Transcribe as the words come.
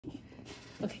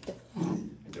Okay, good.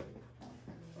 Yep.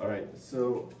 All right,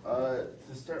 so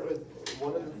to start with,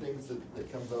 one of the things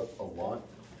that comes up a lot,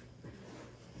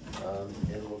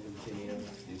 and we'll continue to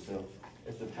do so,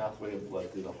 is the pathway of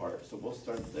blood through the heart. So we'll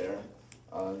start there,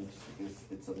 just because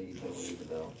it's something you don't need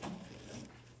to know.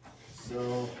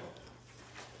 So,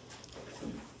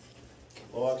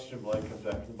 low oxygen blood comes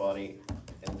back to the body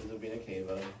into the vena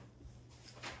cava.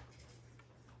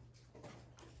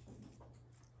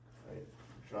 Right,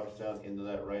 drops down into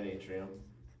that right atrium.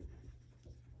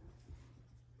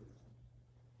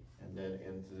 And then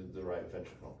into the right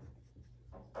ventricle.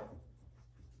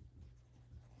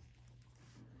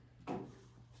 To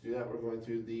do that, we're going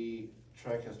through the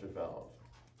tricuspid valve.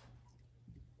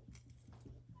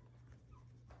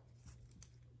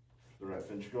 The right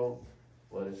ventricle,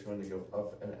 blood is going to go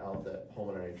up and out that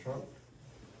pulmonary trunk.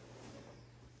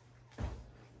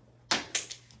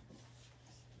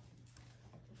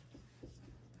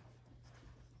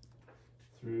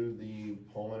 Through the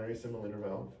pulmonary simulator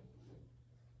valve.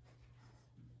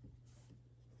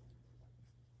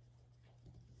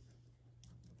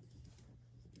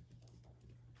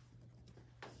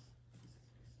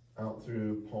 Out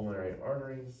through pulmonary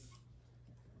arteries.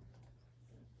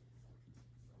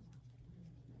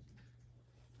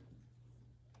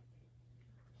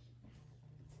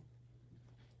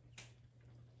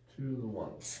 To the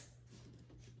lungs.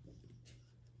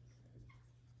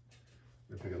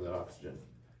 We're going to pick up that oxygen.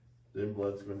 Then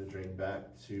blood's going to drain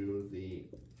back to the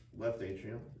left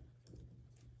atrium.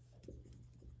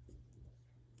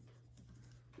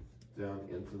 Down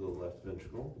into the left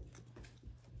ventricle.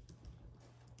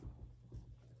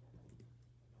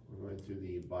 We're going through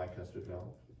the bicuspid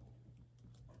valve.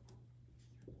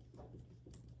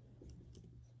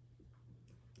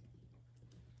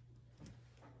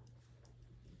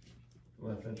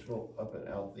 Left ventricle up and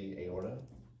out the aorta.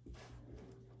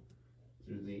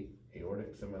 Through the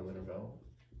aortic semilunar valve.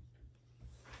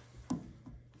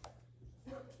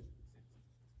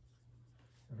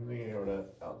 From the aorta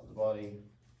out to the body.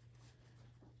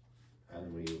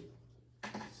 And we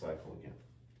cycle again.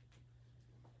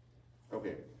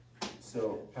 Okay.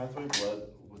 So, pathway blood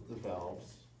with the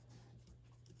valves,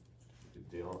 good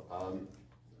deal.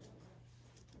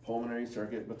 Pulmonary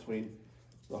circuit between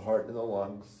the heart and the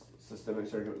lungs, systemic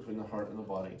circuit between the heart and the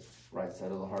body, right side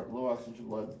of the heart, low oxygen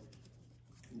blood,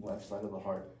 left side of the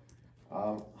heart,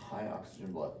 high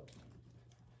oxygen blood.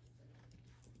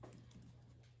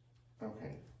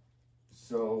 Okay,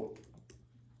 so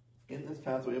in this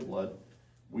pathway of blood,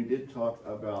 we did talk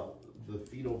about the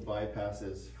fetal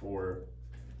bypasses for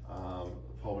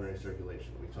pulmonary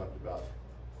circulation. We talked about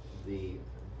the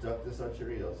ductus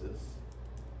arteriosus.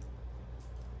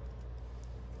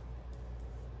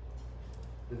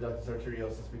 The ductus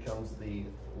arteriosus becomes the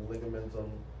ligamentum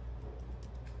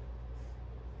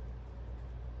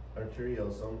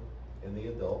arteriosum in the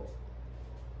adult,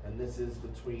 and this is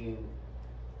between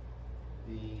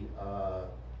the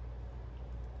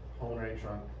pulmonary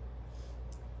trunk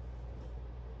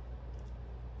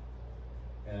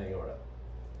and aorta.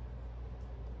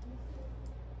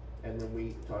 And then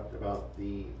we talked about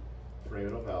the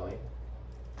parietal valley,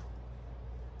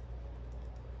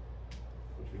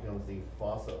 which becomes the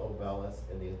fossa ovalis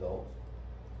in the adult.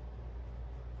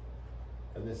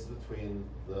 And this is between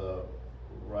the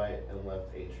right and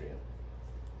left atrium.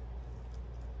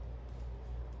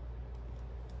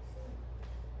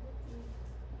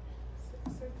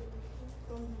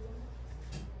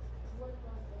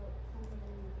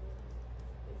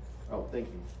 Oh, thank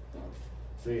you.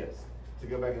 So yes, to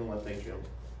go back in the left atrium,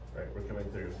 right, we're coming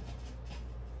through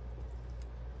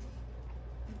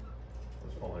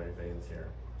those pulmonary veins here.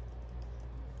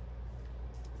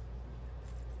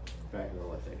 Back in the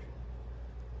left atrium.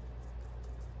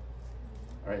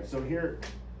 All right, so here,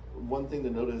 one thing to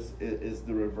notice is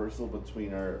the reversal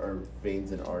between our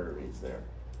veins and arteries there.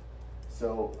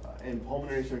 So in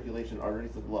pulmonary circulation,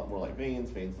 arteries look a lot more like veins,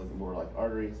 veins look more like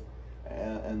arteries,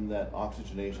 and that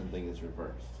oxygenation thing is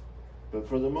reversed. But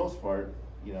for the most part,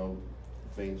 you know,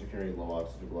 veins are carrying low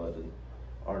oxygen blood and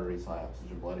arteries high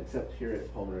oxygen blood, except here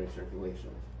at pulmonary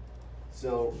circulation.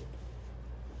 So,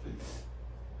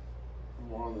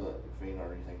 more on the vein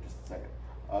artery thing just a second.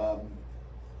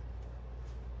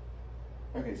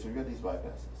 Okay, so we've got these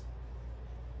bypasses.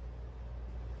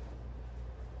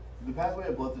 The pathway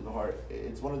of blood through the heart,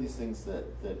 it's one of these things that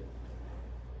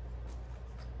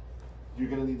you're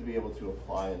going to need to be able to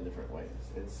apply in different ways.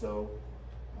 And so,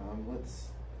 let's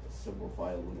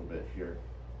simplify a little bit here.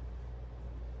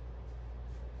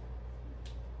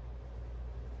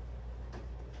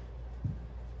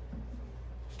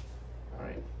 All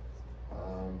right.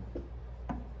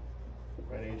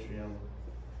 Right atrium,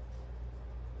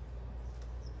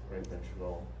 right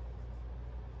ventricle,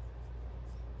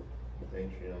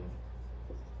 atrium,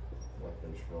 left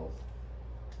ventricle.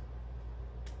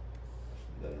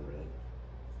 Should do that in red.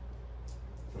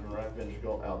 From the right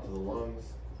ventricle out to the lungs.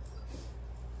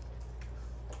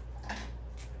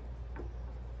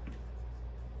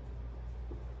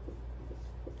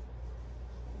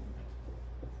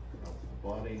 Out to the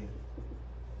body.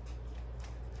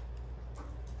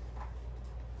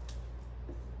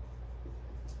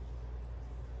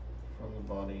 From the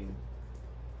body.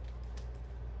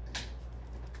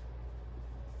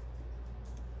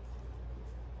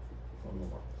 From the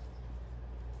lungs.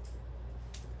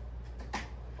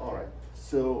 All right,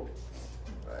 so,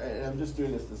 and I'm just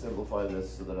doing this to simplify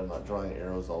this so that I'm not drawing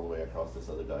arrows all the way across this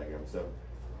other diagram. So,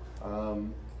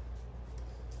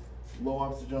 low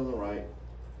oxygen on the right,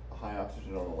 high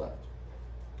oxygen on the left.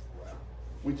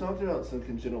 We talked about some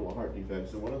congenital heart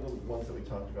defects, and one of the ones that we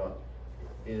talked about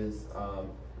is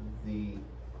the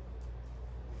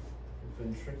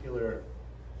ventricular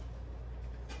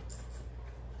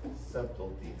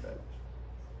septal defect.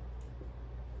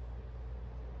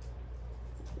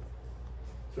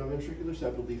 So a ventricular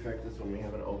septal defect is when we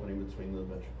have an opening between the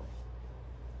ventricles.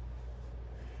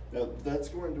 Now that's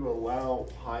going to allow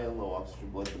high and low oxygen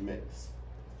blood to mix.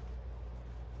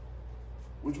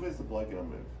 Which way is the blood going to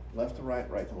move? Left to right,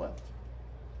 right to left?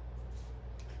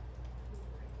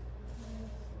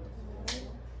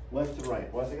 Left to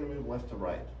right. Why is it going to move left to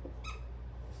right?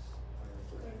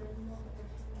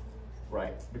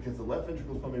 Right, because the left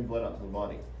ventricle is pumping blood out to the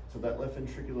body. So that left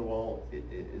ventricular wall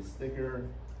is thicker,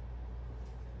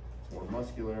 it's more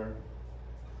muscular,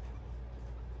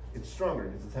 it's stronger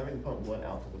because it's having to pump blood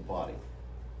out to the body.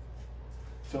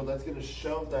 So that's going to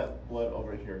shove that blood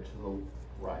over here to the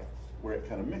right, where it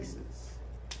kind of mixes.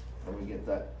 And we get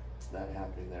that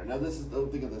happening there. Now this is,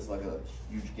 don't think of this like a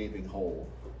huge gaping hole,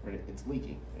 right? It's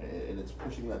leaking, and it's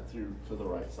pushing that through to the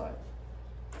right side.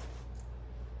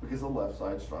 Because the left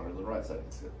side is stronger than the right side.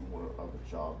 It's got more of a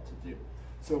job to do.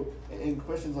 So in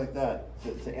questions like that,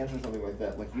 to answer something like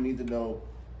that, like you need to know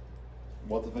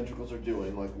what the ventricles are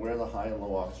doing, like where the high and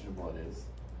low oxygen blood is.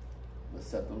 The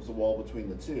septum's the wall between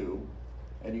the two,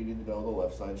 and you need to know the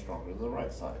left side is stronger than the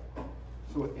right side.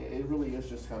 So it really is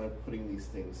just kind of putting these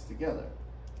things together.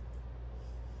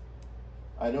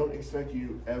 I don't expect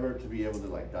you ever to be able to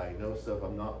like diagnose stuff.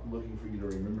 I'm not looking for you to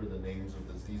remember the names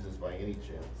of diseases by any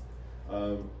chance.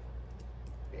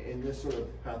 In this sort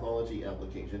of pathology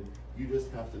application, you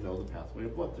just have to know the pathway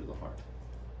of blood through the heart.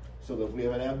 So that if we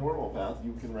have an abnormal path,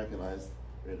 you can recognize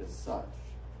it as such.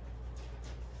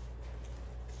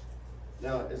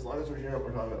 Now, as long as we're here,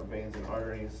 we're talking about veins and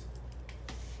arteries.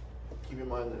 Keep in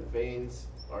mind that veins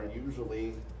are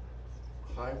usually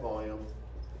high volume,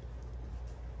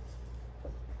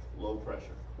 low pressure.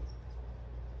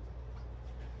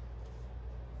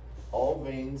 All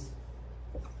veins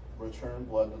return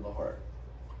blood to the heart.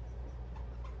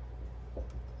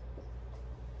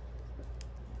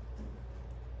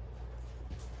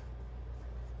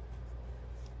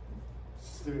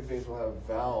 Systemic veins will have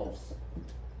valves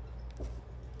to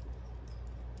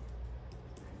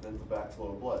prevent the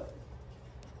backflow of blood.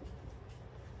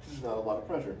 There's not a lot of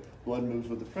pressure. Blood moves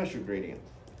with the pressure gradient.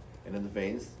 And in the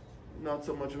veins, not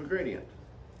so much of a gradient.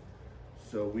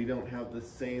 So we don't have the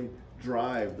same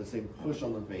drive, the same push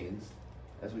on the veins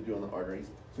as we do on the arteries.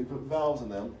 So we put valves in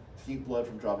them to keep blood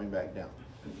from dropping back down.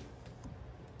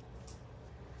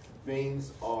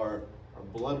 Veins are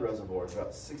blood reservoirs.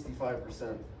 About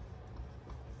 65%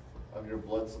 of your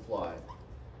blood supply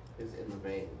is in the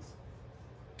veins.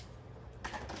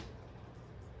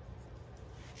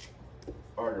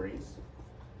 Arteries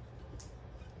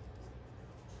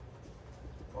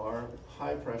are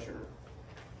high pressure,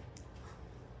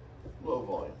 low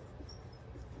volume.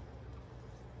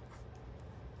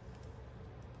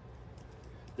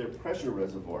 They're pressure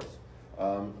reservoirs.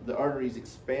 The arteries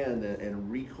expand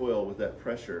and recoil with that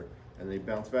pressure, and they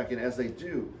bounce back. And as they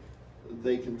do,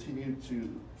 they continue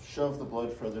to shove the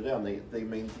blood further down. They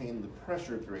maintain the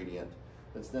pressure gradient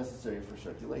that's necessary for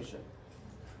circulation.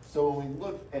 So when we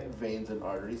look at veins and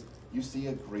arteries, you see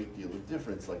a great deal of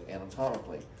difference, like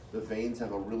anatomically. The veins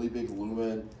have a really big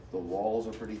lumen. The walls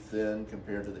are pretty thin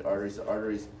compared to the arteries. The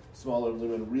arteries, smaller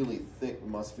lumen, really thick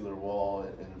muscular wall,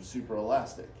 and super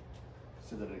elastic,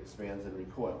 so that it expands and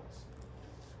recoils.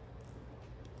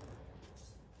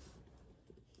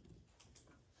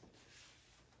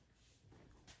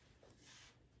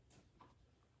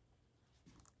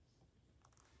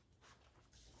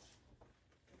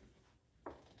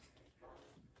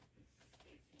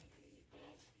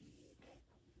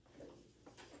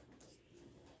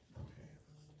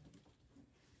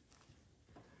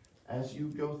 As you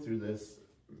go through this,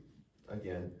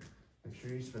 again, I'm sure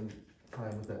you spend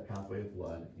time with that pathway of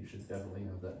blood. You should definitely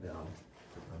have that down.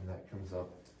 That comes up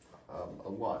a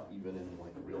lot, even in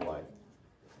like real life.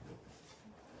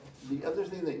 The other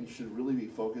thing that you should really be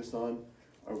focused on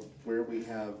are where we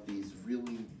have these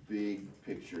really big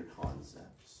picture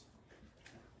concepts,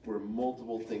 where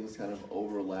multiple things kind of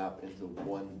overlap into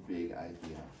one big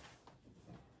idea.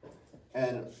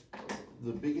 And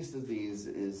the biggest of these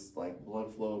is like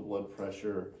blood flow, blood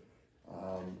pressure,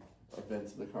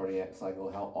 events of the cardiac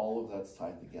cycle, how all of that's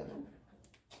tied together.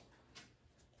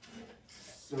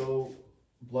 So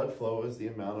blood flow is the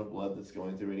amount of blood that's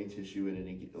going through any tissue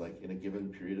in a given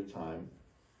period of time.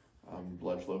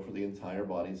 Blood flow for the entire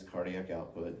body's cardiac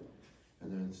output,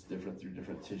 and then it's different through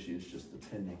different tissues, just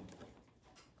depending.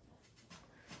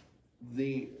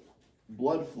 The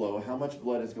blood flow, how much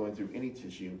blood is going through any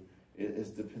tissue, is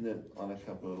dependent on a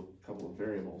couple of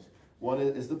variables. One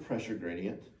is the pressure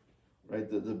gradient, right?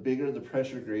 The bigger the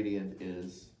pressure gradient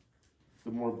is,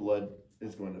 the more blood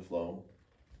is going to flow.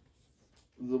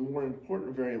 The more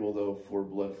important variable, though, for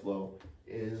blood flow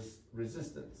is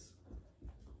resistance.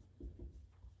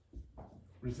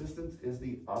 Resistance is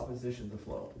the opposition to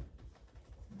flow.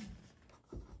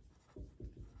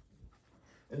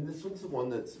 And this one's the one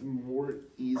that's more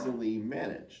easily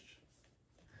managed.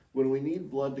 When we need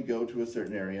blood to go to a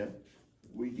certain area,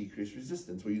 we decrease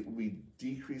resistance. We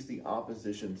decrease the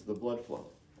opposition to the blood flow.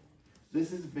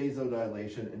 This is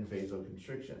vasodilation and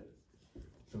vasoconstriction.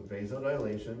 So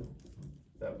vasodilation,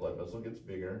 that blood vessel gets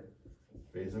bigger.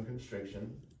 Vasoconstriction,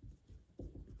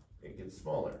 it gets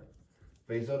smaller.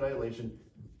 Vasodilation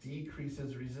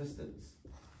decreases resistance.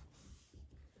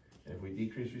 And if we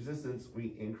decrease resistance,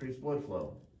 we increase blood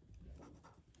flow.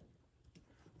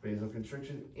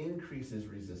 Vasoconstriction increases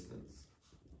resistance.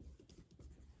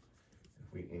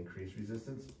 If we increase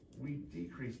resistance, we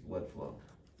decrease blood flow.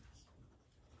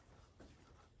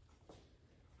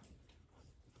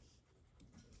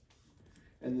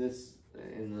 And this,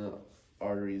 in the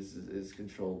arteries, is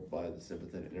controlled by the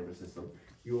sympathetic nervous system.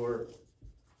 Your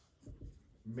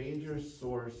major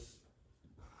source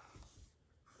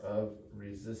of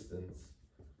resistance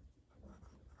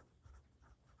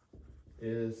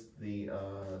is the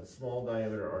small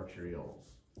diameter arterioles.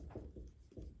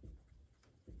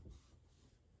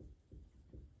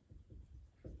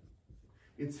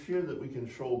 It's here that we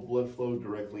control blood flow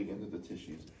directly into the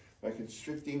tissues. By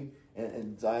constricting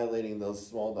and dilating those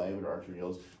small diameter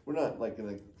arterioles, we're not like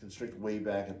going to constrict way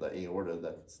back at the aorta.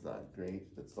 That's not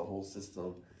great. That's the whole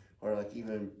system. Or like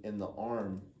even in the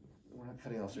arm, we're not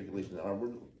cutting off circulation in the arm.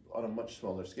 We're on a much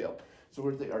smaller scale. So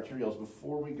we're at the arterioles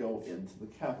before we go into the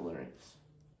capillaries.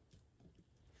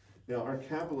 Now our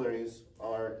capillaries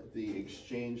are the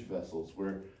exchange vessels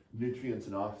where nutrients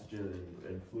and oxygen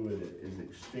and fluid is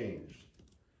exchanged.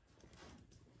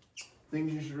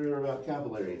 Things you should remember about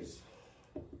capillaries.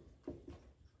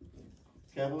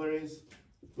 Capillaries,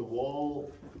 the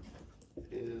wall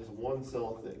is 1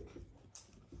 cell thick.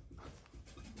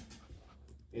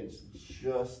 It's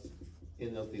just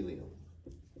endothelium.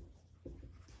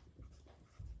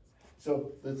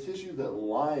 So the tissue that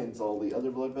lines all the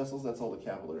other blood vessels, that's all the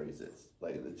capillaries is.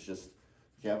 Like it's just,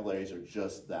 capillaries are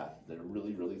just that. They're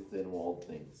really, really thin-walled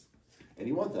things. And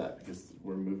you want that because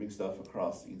we're moving stuff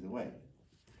across either way.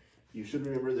 You should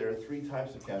remember there are 3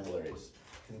 types of capillaries.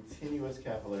 Continuous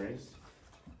capillaries.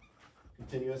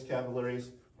 Continuous capillaries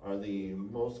are the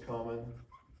most common,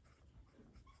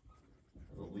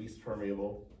 the least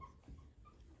permeable.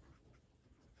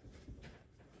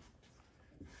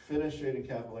 Fenestrated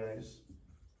capillaries.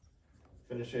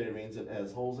 Fenestrated means it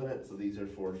has holes in it, so these are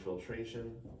for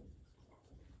filtration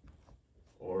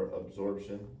or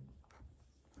absorption.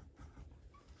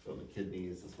 So the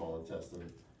kidneys, the small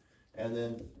intestine. And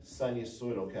then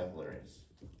sinusoidal capillaries.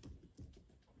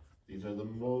 These are the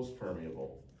most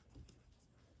permeable.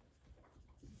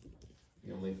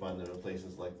 You only find them in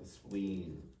places like the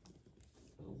spleen,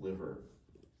 the liver.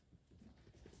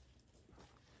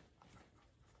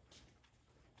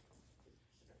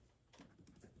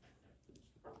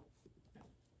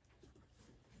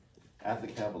 At the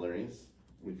capillaries,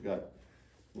 we've got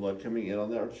blood coming in on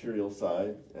the arterial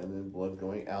side and then blood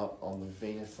going out on the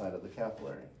venous side of the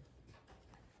capillary.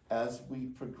 As we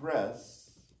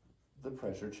progress, the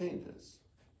pressure changes.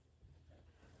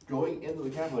 Going into the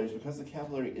capillaries, because the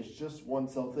capillary is just 1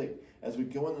 cell thick, as we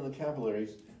go into the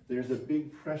capillaries, there's a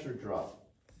big pressure drop.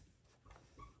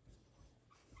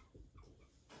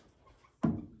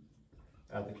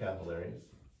 At the capillaries.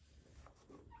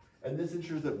 And this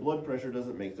ensures that blood pressure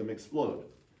doesn't make them explode,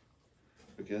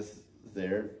 because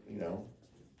they're,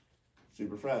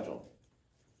 super fragile.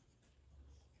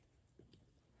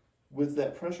 With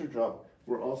that pressure drop,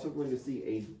 we're also going to see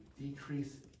a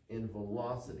decrease in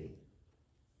velocity,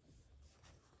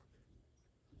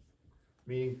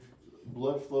 meaning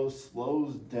blood flow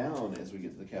slows down as we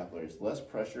get to the capillaries. Less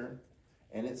pressure,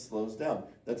 and it slows down.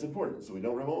 That's important, so we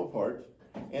don't rip them apart,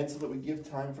 and so that we give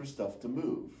time for stuff to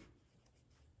move.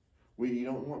 You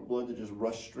don't want blood to just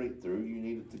rush straight through. You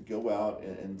need it to go out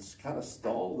and kind of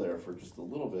stall there for just a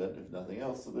little bit, if nothing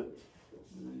else, so that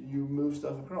you move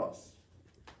stuff across.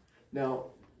 Now,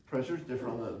 pressure is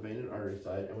different on the vein and artery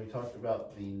side, and we talked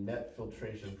about the net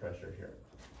filtration pressure here.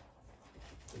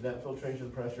 The net filtration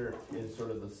pressure is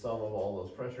sort of the sum of all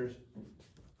those pressures.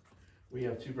 We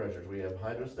have two pressures. We have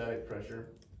hydrostatic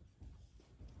pressure.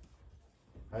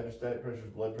 Hydrostatic pressure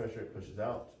is blood pressure, it pushes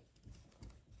out.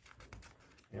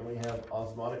 And we have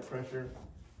osmotic pressure,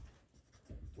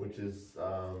 which is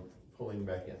pulling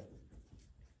back in.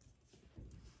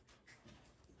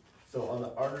 So on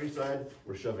the artery side,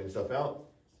 we're shoving stuff out,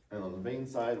 and on the vein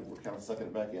side, we're kind of sucking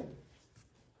it back in.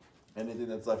 Anything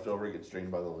that's left over gets drained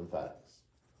by the lymphatics.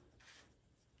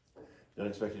 Don't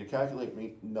expect you to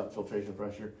calculate net filtration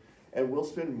pressure, and we'll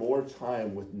spend more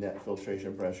time with net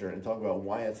filtration pressure and talk about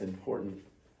why it's important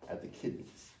at the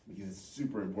kidneys, because it's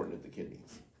super important at the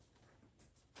kidneys.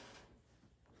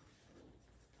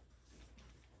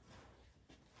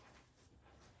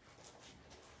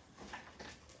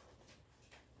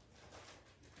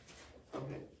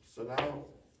 Okay, so now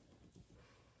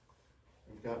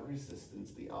we've got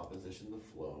resistance, the opposition to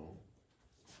flow.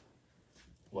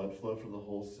 Blood flow for the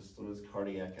whole system is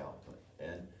cardiac output.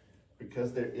 And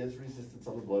because there is resistance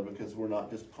on the blood, because we're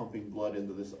not just pumping blood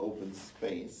into this open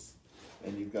space,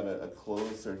 and you've got a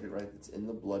closed circuit, right, that's in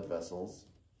the blood vessels,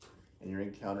 and you're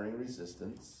encountering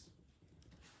resistance,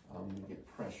 you get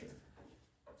pressure.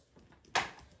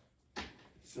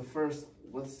 So first,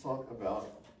 let's talk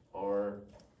about our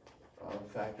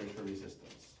factors for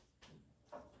resistance.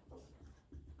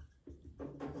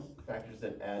 Factors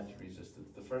that add to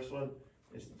resistance. The first one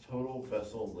is total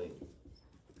vessel length.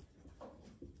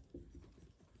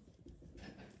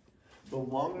 The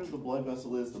longer the blood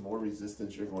vessel is, the more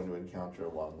resistance you're going to encounter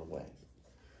along the way.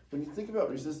 When you think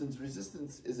about resistance,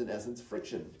 resistance is in essence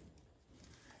friction.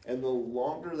 And the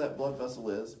longer that blood vessel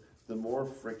is, the more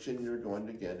friction you're going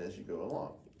to get as you go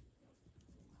along.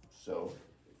 So,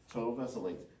 total vessel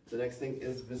length. The next thing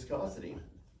is viscosity.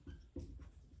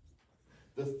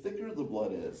 The thicker the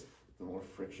blood is, the more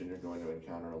friction you're going to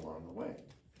encounter along the way.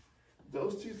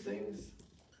 Those two things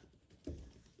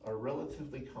are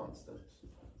relatively constant.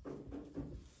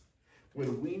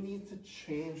 When we need to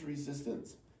change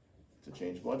resistance to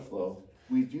change blood flow,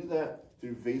 we do that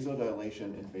through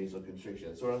vasodilation and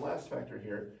vasoconstriction. So our last factor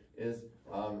here is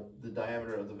the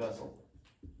diameter of the vessel.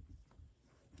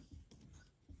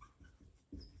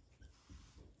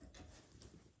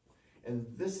 And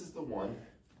this is the one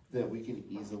that we can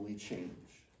easily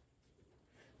change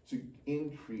to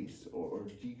increase or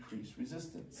decrease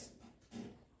resistance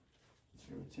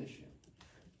through a tissue.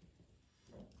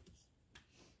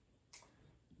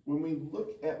 When we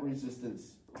look at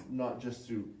resistance, not just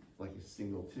through like a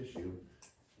single tissue,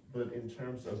 but in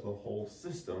terms of the whole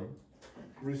system,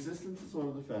 resistance is one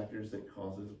of the factors that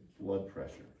causes blood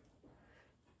pressure.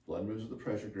 Blood moves with the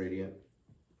pressure gradient,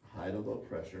 high to low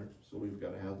pressure, so we've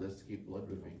got to have this to keep blood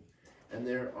moving. And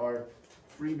there are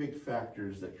three big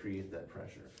factors that create that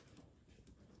pressure.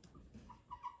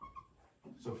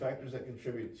 So factors that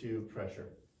contribute to pressure.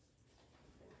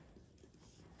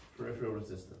 Peripheral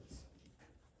resistance.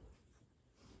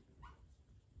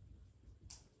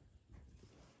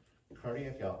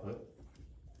 Cardiac output.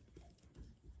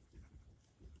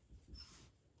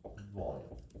 Volume.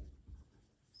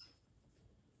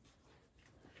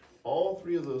 All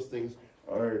three of those things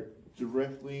are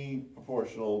directly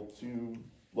proportional to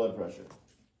blood pressure.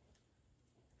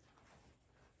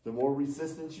 The more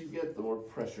resistance you get, the more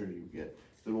pressure you get.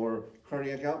 The more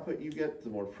cardiac output you get, the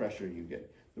more pressure you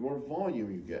get. The more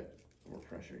volume you get, the more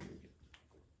pressure you get.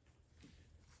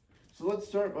 So let's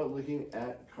start by looking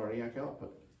at cardiac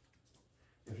output.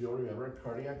 If you'll remember,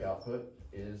 cardiac output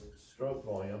is stroke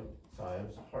volume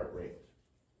times heart rate.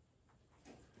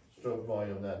 Stroke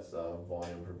volume, that's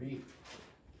volume per beat.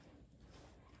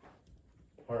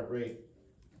 Heart rate,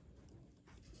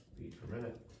 beat per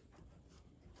minute.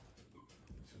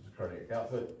 This is the cardiac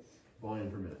output,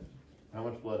 volume per minute. How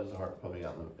much blood is the heart pumping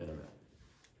out in a minute?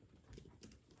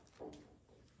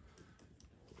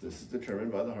 This is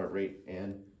determined by the heart rate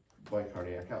and by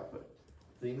cardiac output.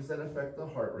 Things that affect the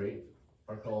heart rate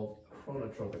are called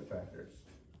chronotropic factors.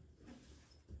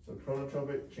 So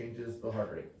chronotropic changes the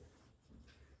heart rate.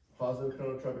 Positive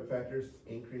chronotropic factors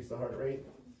increase the heart rate.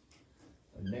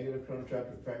 A negative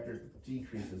chronotropic factor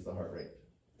decreases the heart rate.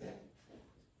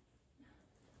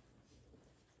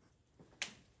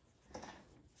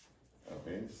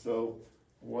 Okay, so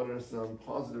what are some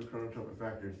positive chronotropic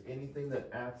factors? Anything that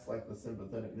acts like the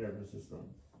sympathetic nervous system.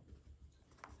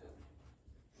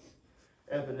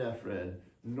 Epinephrine,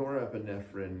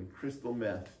 norepinephrine, crystal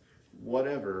meth,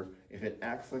 whatever, if it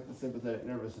acts like the sympathetic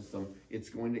nervous system, it's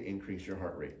going to increase your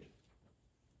heart rate.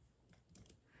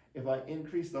 If I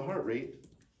increase the heart rate,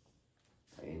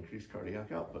 I increase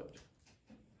cardiac output.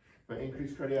 If I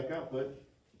increase cardiac output,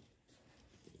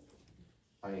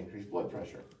 I increase blood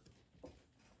pressure.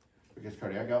 Because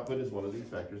cardiac output is one of these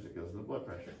factors that goes to the blood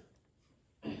pressure.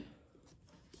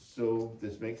 So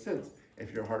this makes sense.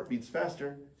 If your heart beats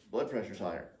faster, blood pressure's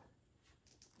higher.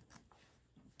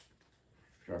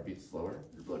 If your heart beats slower,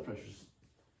 your blood pressure's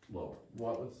lower.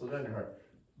 What would slow down your heart?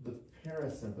 The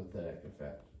parasympathetic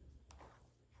effect.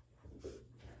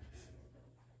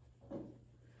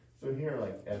 So here,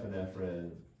 like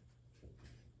epinephrine,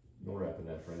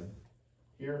 norepinephrine,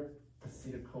 here,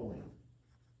 acetylcholine.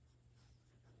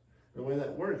 The way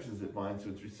that works is it binds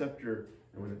to its receptor,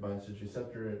 and when it binds to its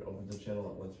receptor, it opens the channel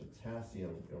and lets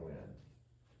potassium go in.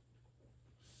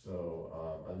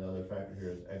 So another factor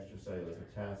here is extracellular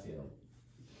potassium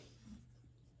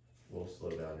will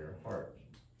slow down your heart.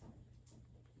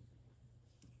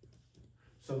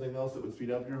 Something else that would speed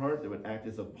up your heart, that would act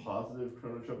as a positive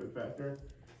chronotropic factor,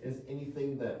 is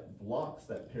anything that blocks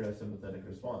that parasympathetic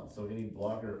response. So any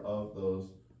blocker of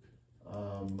those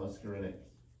muscarinic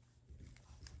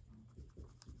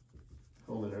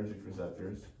cholinergic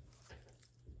receptors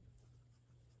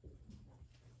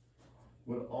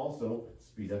would also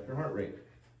speed up your heart rate.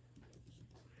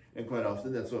 And quite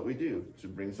often that's what we do to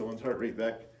bring someone's heart rate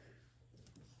back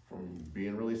from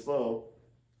being really slow.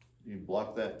 You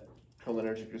block that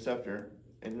cholinergic receptor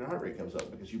and your heart rate comes up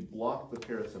because you block the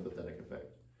parasympathetic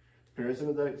effect.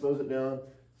 Parasympathetic slows it down,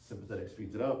 sympathetic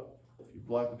speeds it up. If you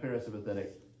block the parasympathetic,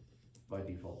 by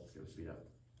default it's going to speed up.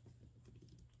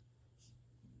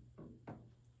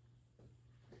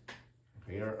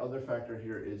 Okay, our other factor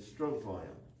here is stroke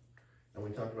volume. And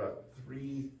we talked about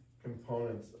three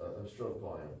components of stroke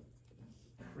volume: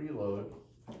 preload,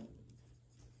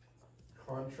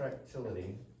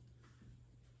 contractility,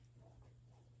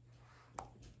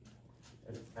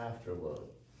 and afterload.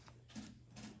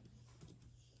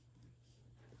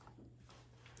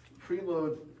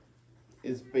 Preload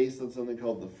is based on something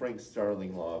called the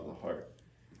Frank-Starling law of the heart.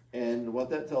 And what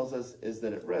that tells us is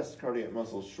that at rest, cardiac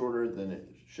muscle is shorter than it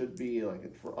should be,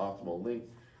 like for optimal length.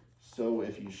 So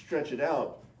if you stretch it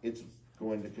out, it's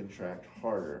going to contract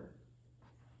harder.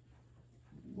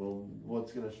 Well,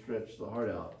 what's going to stretch the heart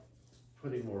out?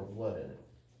 Putting more blood in it.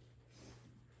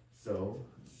 So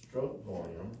stroke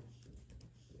volume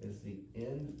is the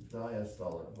end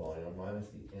diastolic volume minus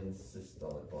the end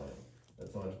systolic volume.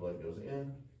 That's how much blood goes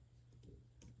in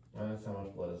minus how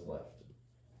much blood is left.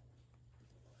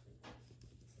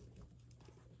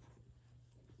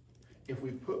 If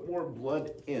we put more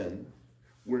blood in,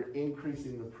 we're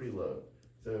increasing the preload.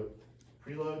 So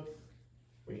preload,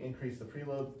 we increase the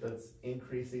preload, that's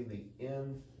increasing the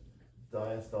end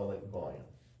diastolic volume.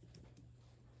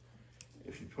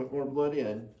 If you put more blood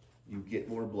in, you get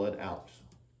more blood out.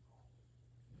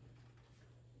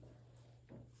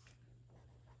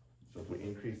 So if we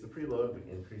increase the preload, we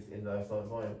increase the end diastolic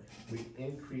volume, we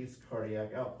increase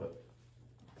cardiac output,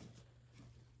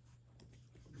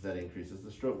 because that increases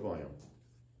the stroke volume.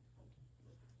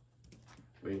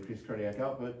 We increase cardiac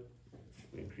output,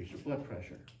 we increase your blood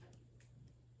pressure.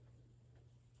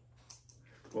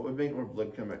 What would make more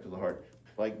blood come back to the heart?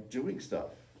 Like doing stuff,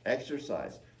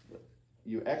 exercise.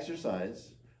 You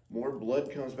exercise, more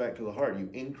blood comes back to the heart. You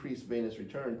increase venous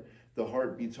return, the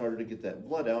heart beats harder to get that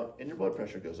blood out, and your blood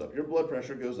pressure goes up. Your blood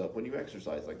pressure goes up when you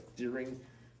exercise, like during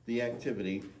the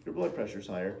activity, your blood pressure is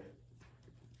higher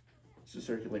to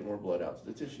circulate more blood out to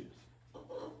the tissues.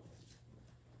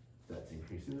 That's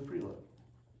increasing the preload.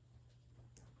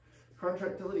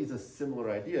 Contractility is a similar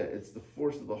idea. It's the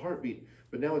force of the heartbeat,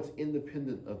 but now it's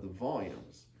independent of the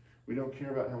volumes. We don't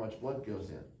care about how much blood goes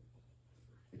in.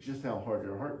 It's just how hard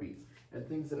your heart beats. And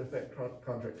things that affect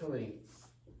contractility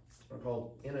are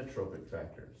called inotropic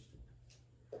factors.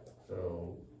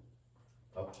 So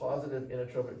a positive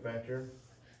inotropic factor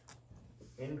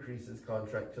increases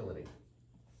contractility.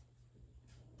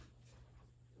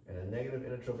 And a negative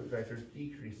inotropic factor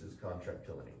decreases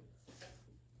contractility.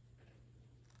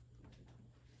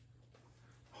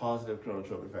 Positive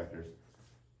chronotropic factors,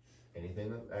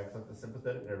 anything that acts like the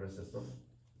sympathetic nervous system,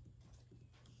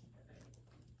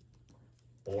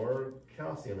 or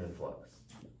calcium influx.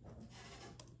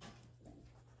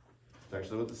 It's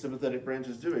actually what the sympathetic branch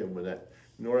is doing. When that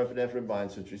norepinephrine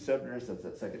binds to its receptors, sets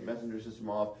that second messenger system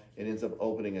off, it ends up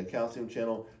opening a calcium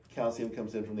channel. Calcium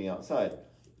comes in from the outside.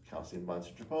 Calcium binds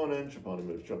to troponin, troponin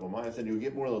moves to tropomyosin. You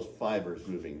get more of those fibers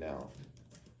moving now,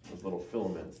 those little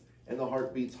filaments, and the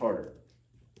heart beats harder.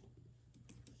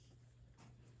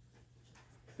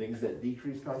 Things that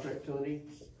decrease contractility,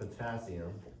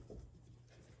 potassium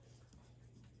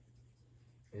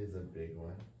is a big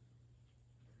one.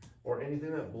 Or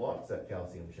anything that blocks that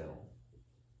calcium channel.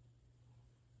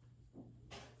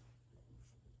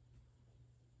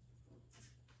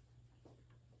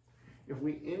 If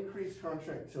we increase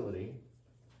contractility,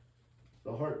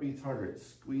 the heart beats harder, it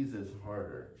squeezes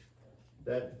harder.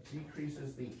 That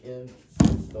decreases the end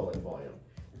systolic volume.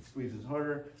 It squeezes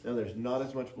harder, now there's not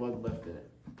as much blood left in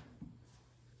it.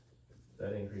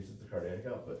 That increases the cardiac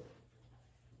output,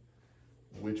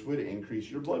 which would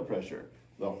increase your blood pressure.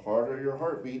 The harder your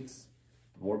heart beats,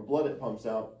 the more blood it pumps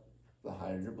out, the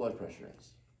higher your blood pressure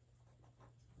is.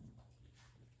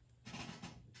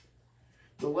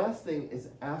 The last thing is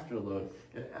afterload,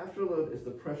 and afterload is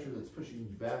the pressure that's pushing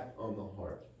back on the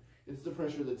heart. It's the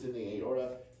pressure that's in the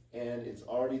aorta, and it's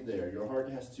already there. Your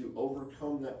heart has to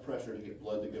overcome that pressure to get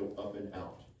blood to go up and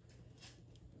out.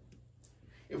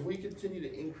 If we continue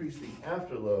to increase the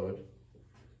afterload,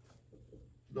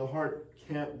 the heart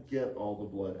can't get all the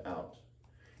blood out.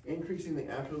 Increasing the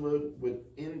afterload would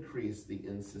increase the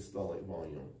end systolic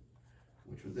volume,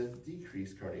 which would then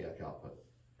decrease cardiac output.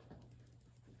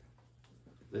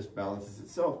 This balances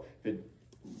itself.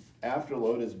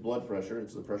 Afterload is blood pressure,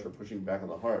 it's the pressure pushing back on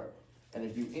the heart. And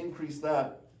if you increase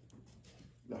that,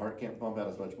 the heart can't pump out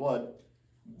as much blood,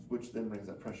 which then brings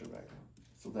that pressure back down.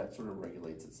 So that sort of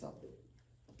regulates itself.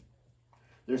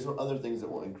 There's some other things that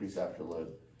will increase afterload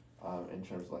in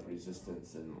terms of like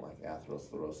resistance and like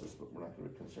atherosclerosis, but we're not going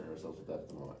to concern ourselves with that at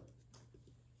the moment.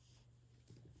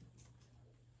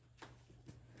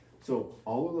 So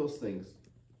all of those things,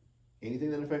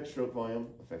 anything that affects stroke volume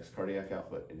affects cardiac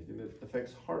output. Anything that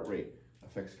affects heart rate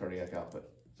affects cardiac output.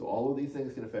 So all of these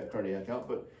things can affect cardiac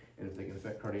output, and if they can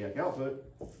affect cardiac output,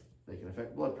 they can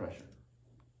affect blood pressure.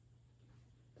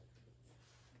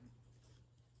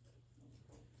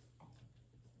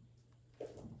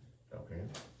 Okay.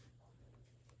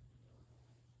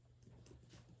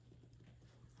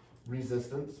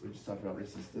 Resistance, we just talked about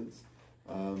resistance.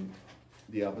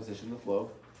 The opposition to flow.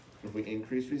 If we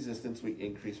increase resistance, we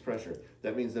increase pressure.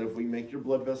 That means that if we make your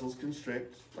blood vessels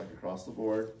constrict, like across the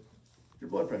board, your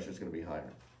blood pressure is going to be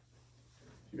higher.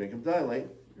 If you make them dilate,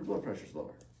 your blood pressure is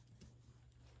lower.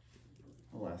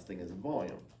 The last thing is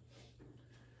volume.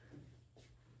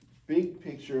 Big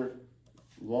picture,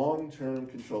 long-term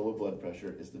control of blood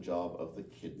pressure is the job of the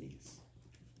kidneys.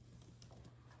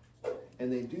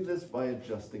 And they do this by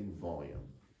adjusting volume.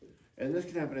 And this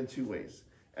can happen in two ways.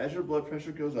 As your blood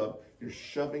pressure goes up, you're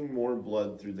shoving more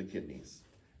blood through the kidneys.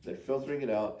 They're filtering it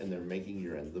out and they're making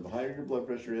urine. The higher your blood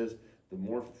pressure is, the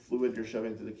more fluid you're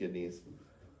shoving through the kidneys.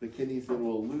 The kidneys then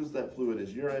will lose that fluid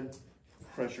as urine,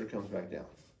 pressure comes back down.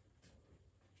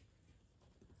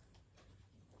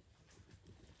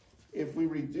 If we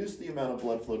reduce the amount of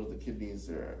blood flow to the kidneys,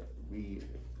 the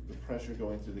pressure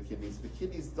going through the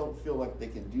kidneys don't feel like they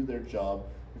can do their job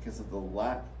because of the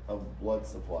lack of blood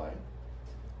supply.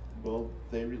 Well,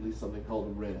 they release something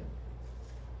called renin.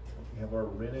 We have our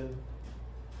renin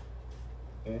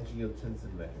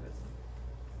angiotensin mechanism.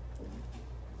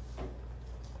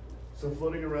 So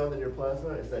floating around in your plasma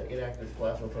is that inactive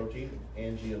plasma protein,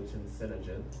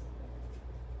 angiotensinogen.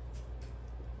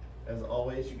 As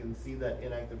always, you can see that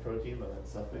inactive protein by that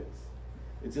suffix.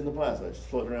 It's in the plasma, it's just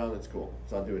floating around, it's cool.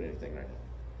 It's not doing anything right now.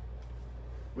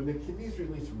 When the kidneys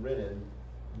release renin,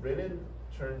 renin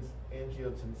turns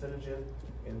angiotensinogen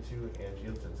into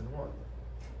angiotensin 1.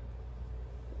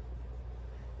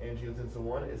 Angiotensin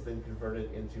 1 is then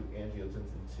converted into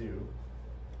angiotensin 2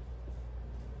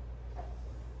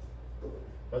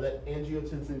 by that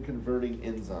angiotensin converting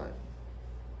enzyme.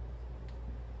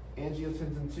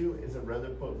 Angiotensin 2 is a rather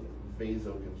potent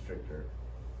vasoconstrictor.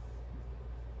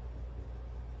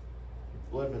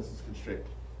 Blood vessels constrict.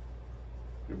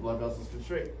 Your blood vessels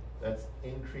constrict. That's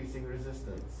increasing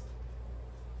resistance.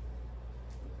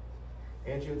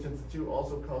 Angiotensin 2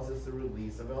 also causes the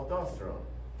release of aldosterone.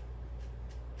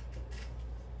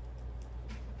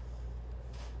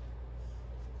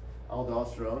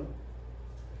 Aldosterone,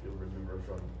 if you'll remember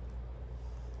from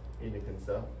endocrine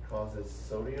stuff, causes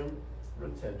sodium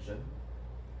retention,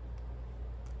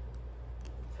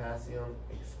 potassium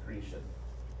excretion.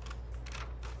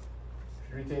 If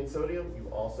you retain sodium, you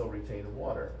also retain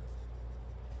water.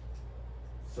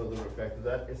 So the effect of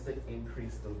that is to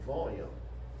increase the volume.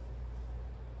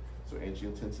 So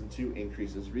angiotensin 2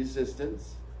 increases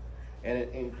resistance and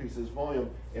it increases volume,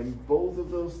 and both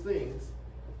of those things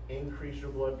increase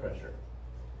your blood pressure.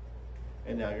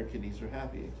 And now your kidneys are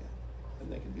happy again,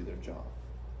 and they can do their job.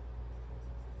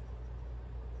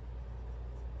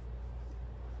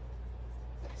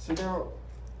 So now,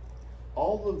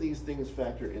 all of these things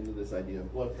factor into this idea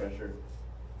of blood pressure.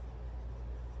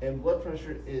 And blood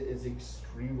pressure is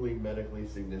extremely medically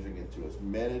significant to us.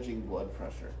 Managing blood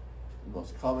pressure. The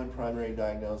most common primary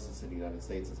diagnosis in the United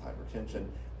States is hypertension.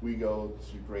 We go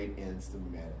to great ends to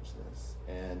manage this.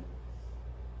 And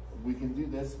we can do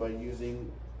this by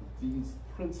using these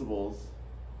principles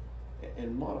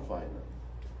and modifying them.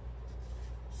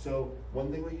 So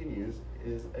one thing we can use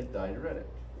is a diuretic.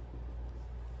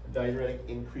 A diuretic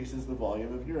increases the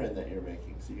volume of urine that you're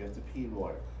making, so you have to pee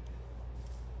more.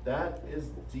 That is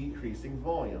decreasing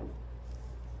volume.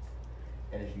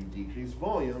 And if you decrease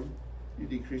volume, you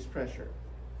decrease pressure.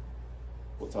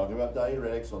 We'll talk about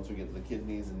diuretics once we get to the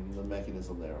kidneys and the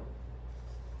mechanism there.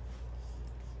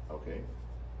 Okay.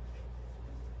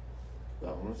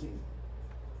 That one was easy.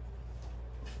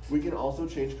 We can also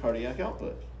change cardiac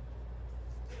output.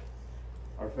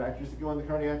 Our factors that go on the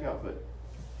cardiac output: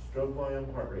 stroke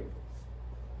volume, heart rate.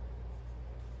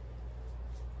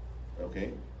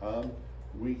 Okay.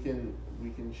 We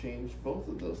can change both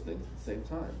of those things at the same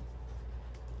time.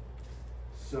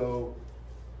 So,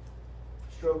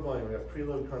 stroke volume, we have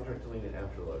preload contractility and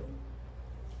afterload.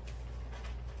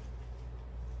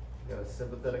 You got a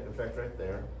sympathetic effect right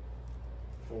there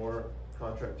for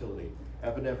contractility.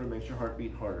 Epinephrine makes your heart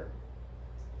beat harder.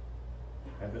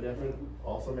 Epinephrine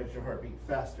also makes your heart beat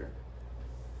faster.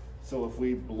 So if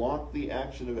we block the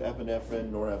action of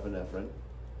epinephrine, norepinephrine,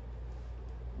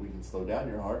 we can slow down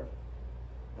your heart,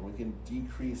 and we can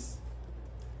decrease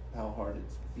how hard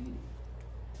it's beating.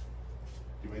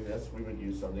 Doing this, we would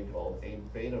use something called a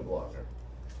beta blocker.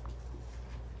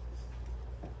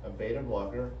 A beta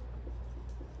blocker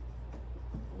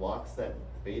blocks that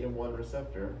beta 1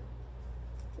 receptor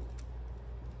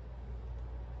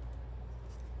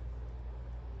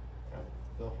at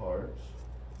the heart.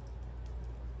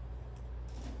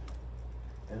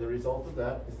 And the result of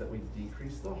that is that we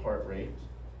decrease the heart rate,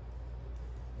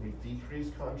 we decrease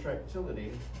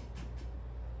contractility,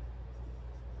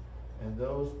 and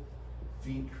those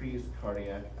decrease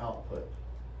cardiac output.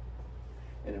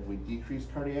 And if we decrease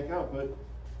cardiac output,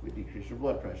 we decrease your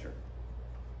blood pressure.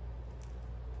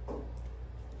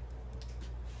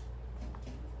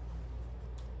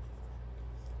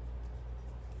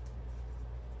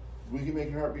 We can make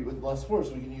your heart beat with less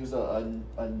force. We can use a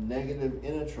negative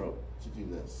inotrope to do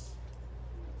this.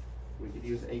 We could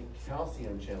use a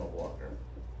calcium channel blocker.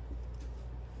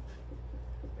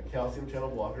 A calcium channel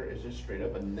blocker is just straight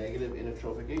up a negative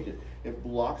inotropic agent. It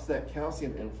blocks that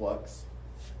calcium influx,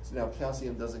 so now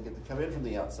calcium doesn't get to come in from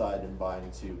the outside and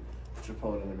bind to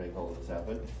troponin and make all of this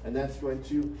happen, and that's going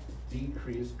to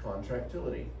decrease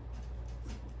contractility,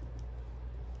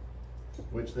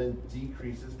 which then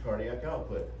decreases cardiac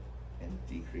output and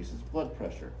decreases blood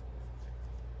pressure.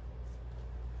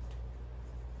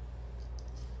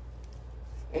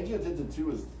 Angiotensin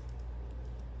 2 is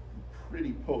a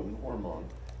pretty potent hormone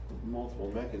with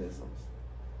multiple mechanisms.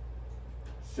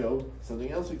 So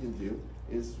something else we can do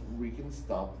is we can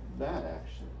stop that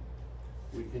action.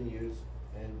 We can use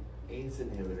an ACE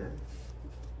inhibitor.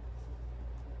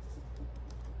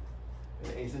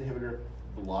 An ACE inhibitor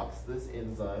blocks this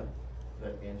enzyme,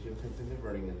 that angiotensin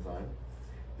converting enzyme.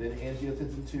 Then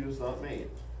angiotensin 2 is not made.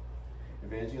 If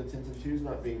angiotensin 2 is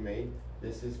not being made,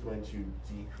 this is going to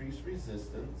decrease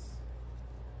resistance,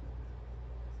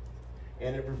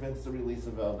 and it prevents the release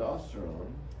of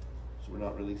aldosterone, so we're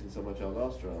not releasing so much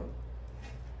aldosterone,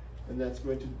 and that's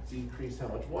going to decrease how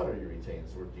much water you retain,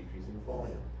 so we're decreasing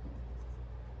volume.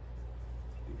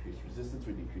 Decrease resistance,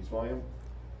 we decrease volume,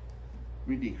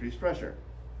 we decrease pressure.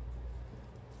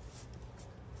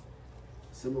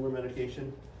 Similar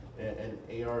medication, an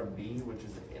ARB, which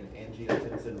is an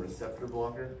angiotensin receptor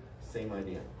blocker, same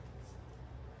idea.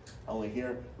 Only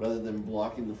here, rather than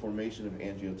blocking the formation of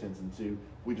angiotensin 2,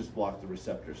 we just block the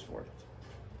receptors for it.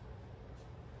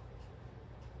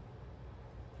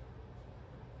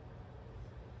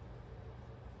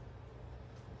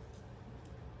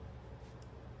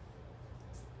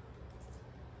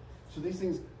 So these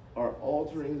things are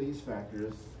altering these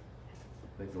factors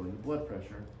that go into blood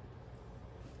pressure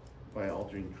by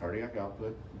altering cardiac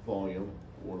output, volume,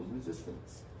 or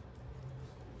resistance.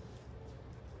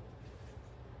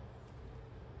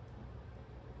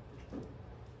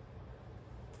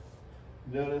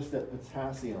 Notice that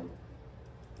potassium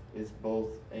is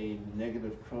both a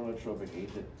negative chronotropic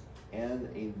agent and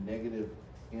a negative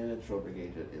inotropic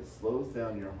agent. It slows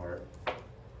down your heart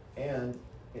and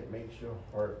it makes your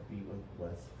heart beat with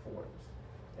less force.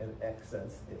 In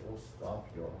excess, it will stop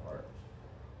your heart.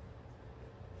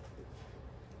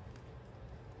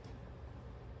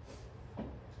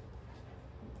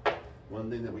 One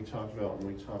thing that we talked about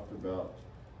when we talked about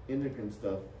endocrine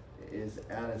stuff is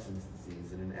Addison's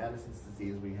disease. And in Addison's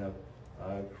disease, we have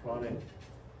chronic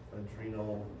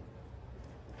adrenal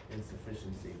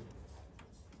insufficiency.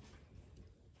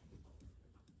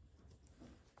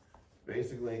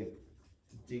 Basically,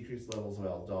 decreased levels of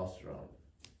aldosterone.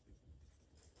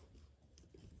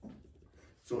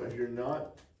 So if you're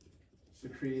not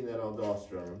secreting that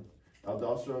aldosterone,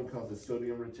 aldosterone causes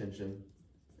sodium retention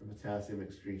and potassium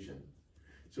excretion.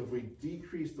 So if we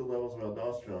decrease the levels of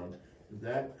aldosterone,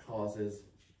 that causes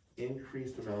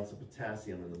increased amounts of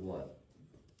potassium in the blood.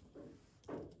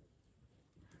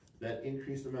 That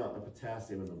increased amount of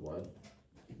potassium in the blood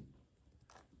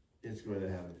is going to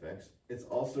have effects. It's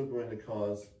also going to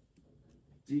cause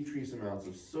decreased amounts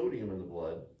of sodium in the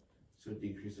blood, so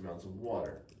decreased amounts of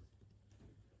water.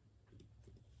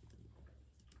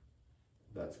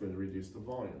 That's going to reduce the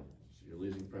volume, so you're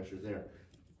losing pressure there.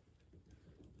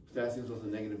 Potassium is both a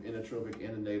negative inotropic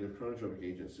and a negative chronotropic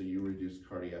agent, so you reduce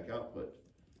cardiac output.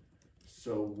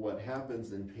 So what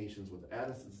happens in patients with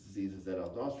Addison's disease is that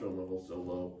aldosterone level is so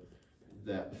low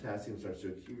that potassium starts to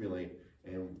accumulate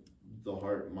and the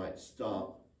heart might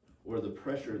stop, or the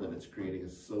pressure that it's creating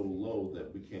is so low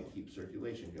that we can't keep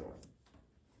circulation going.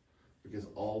 Because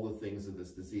all the things of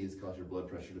this disease cause your blood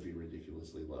pressure to be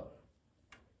ridiculously low.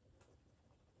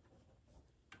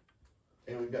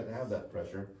 And we've got to have that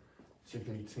pressure to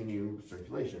continue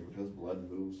circulation because blood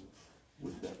moves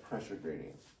with that pressure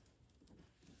gradient.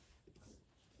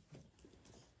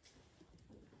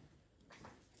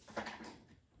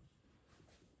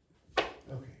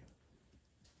 Okay.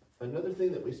 Another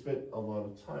thing that we spent a lot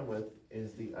of time with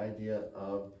is the idea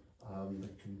of the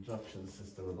conduction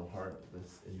system of the heart,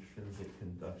 this intrinsic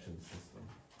conduction system.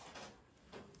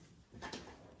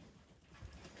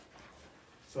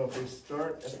 So if we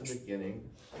start at the beginning,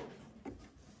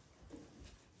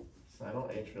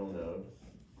 sinoatrial node,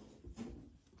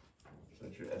 so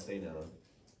it's your SA node.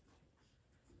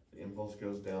 The impulse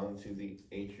goes down to the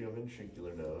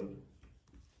atrioventricular node.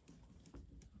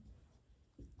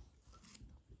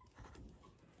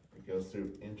 It goes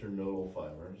through internodal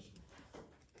fibers.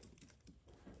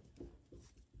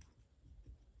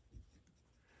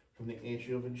 From the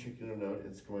atrioventricular node,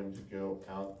 it's going to go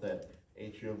out that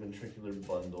atrioventricular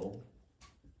bundle,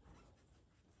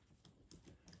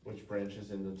 which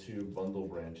branches into two bundle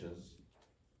branches.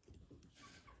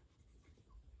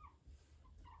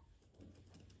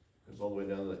 Goes all the way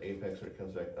down to the apex where it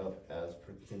comes back up as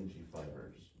Purkinje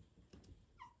fibers.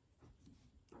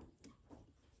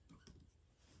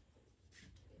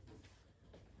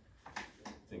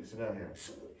 So down here,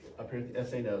 up here at the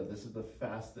SA node, this is the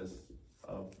fastest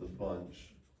of the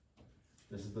bunch.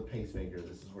 This is the pacemaker.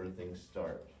 This is where things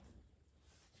start.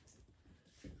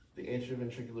 The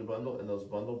atrioventricular bundle and those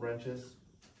bundle branches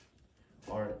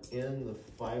are in the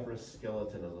fibrous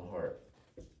skeleton of the heart,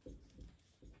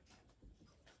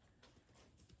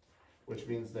 which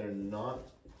means they're not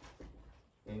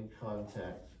in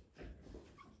contact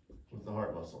with the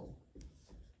heart muscle.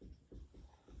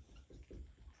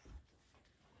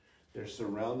 They're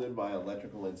surrounded by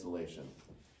electrical insulation.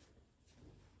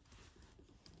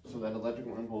 So that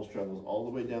electrical impulse travels all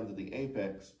the way down to the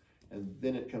apex, and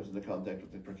then it comes into contact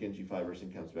with the Purkinje fibers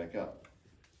and comes back up.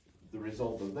 The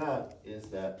result of that is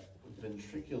that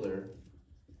ventricular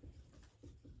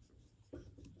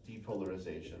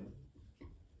depolarization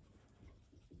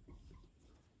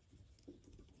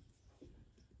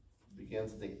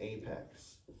begins at the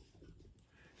apex.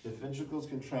 The ventricles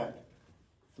contract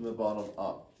from the bottom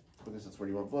up, because that's where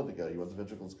you want blood to go. You want the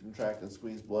ventricles to contract and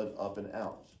squeeze blood up and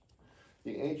out.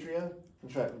 The atria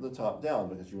contract from the top down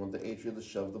because you want the atria to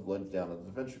shove the blood down into the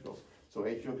ventricles. So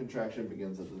atrial contraction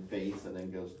begins at the base and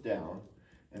then goes down,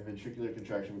 and ventricular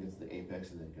contraction begins at the apex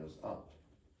and then goes up.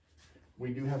 We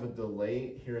do have a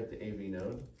delay here at the AV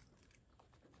node.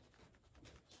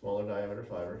 Smaller diameter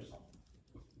fibers,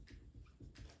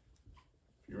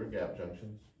 fewer gap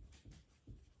junctions.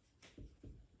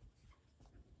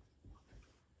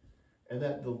 And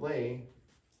that delay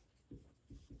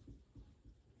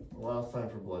allows time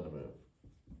for blood to move.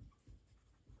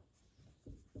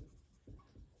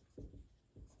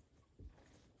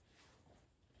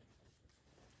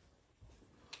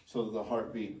 So that the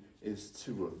heartbeat is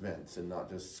two events and not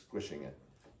just squishing it,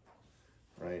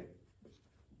 right?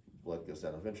 Blood goes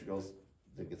down the ventricles,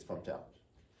 then gets pumped out.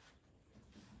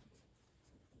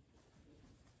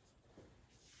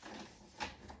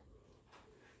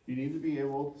 You need to be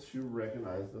able to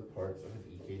recognize the parts of an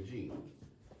EKG.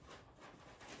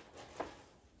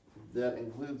 That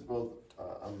includes both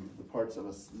the parts of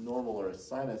a normal or a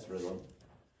sinus rhythm,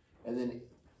 and then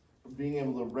being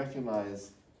able to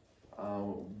recognize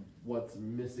what's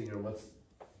missing or what's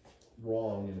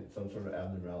wrong in some sort of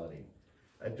abnormality.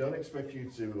 I don't expect you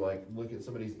to like look at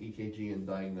somebody's EKG and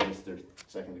diagnose their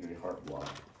second-degree heart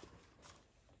block,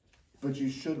 but you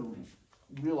should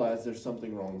realize there's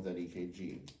something wrong with that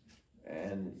EKG,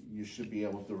 and you should be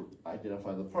able to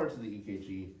identify the parts of the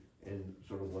EKG and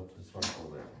sort of what's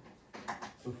dysfunctional there.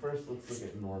 So first, let's look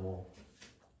at normal.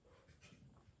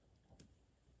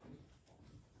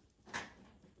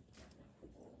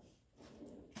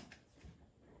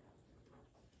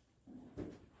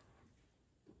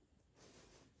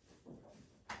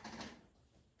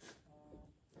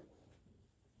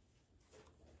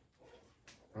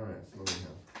 All right, so what do we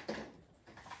have?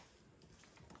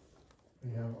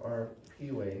 We have our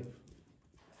P wave.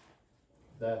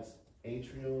 That's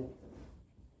atrial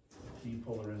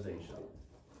depolarization.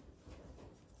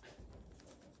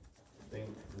 Think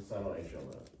the sinoatrial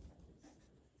node.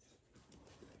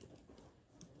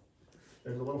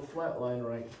 There's a little flat line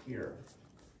right here.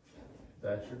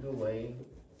 That's your delay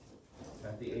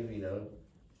at the AV node.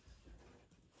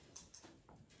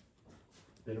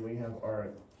 Then we have our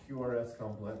QRS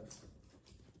complex.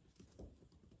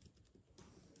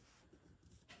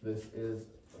 This is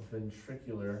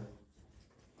ventricular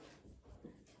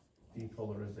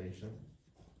depolarization.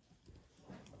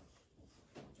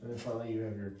 And then finally you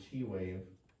have your T wave,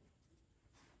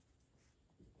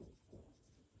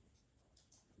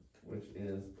 which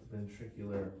is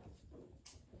ventricular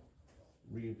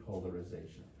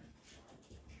repolarization.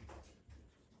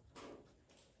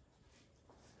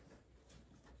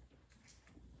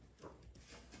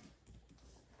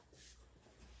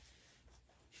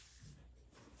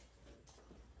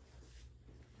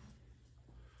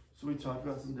 So we talked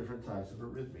about some different types of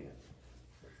arrhythmia.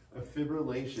 A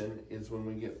fibrillation is when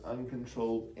we get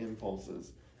uncontrolled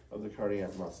impulses of the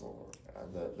cardiac muscle,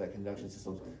 that conduction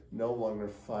system no longer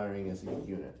firing as a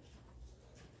unit.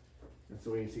 And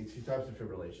so we see two types of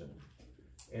fibrillation.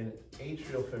 In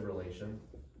atrial fibrillation,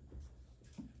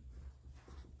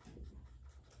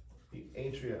 the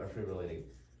atria are fibrillating.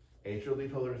 Atrial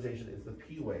depolarization is the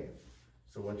P wave.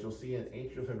 So what you'll see in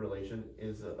atrial fibrillation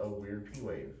is a weird P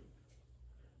wave.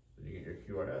 So you get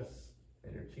your QRS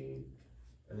and your T,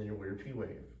 and then your weird P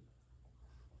wave.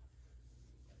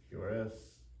 QRS,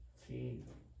 T,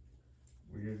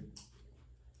 weird.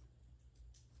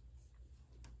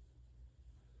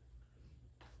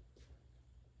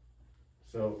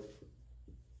 So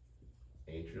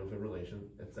atrial fibrillation,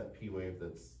 it's that P wave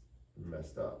that's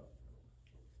messed up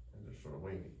and they're sort of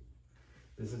wavy.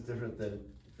 This is different than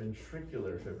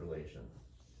ventricular fibrillation.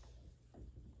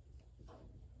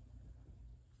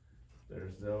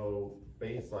 There's no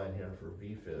baseline here for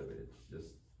VFib, it's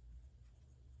just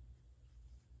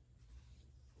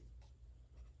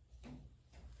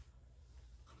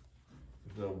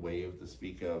there's no wave to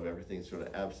speak of, everything's sort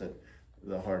of absent,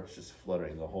 the heart's just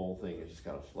fluttering, the whole thing is just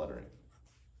kind of fluttering.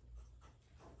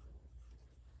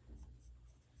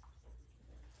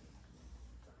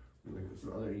 Look at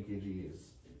some other EKGs.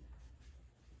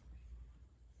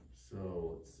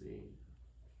 So let's see.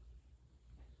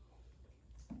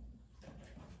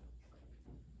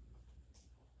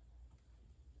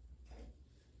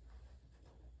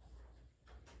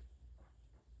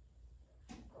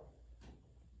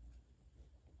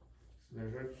 So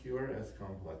there's our QRS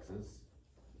complexes.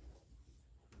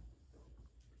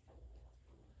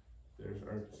 There's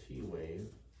our T wave.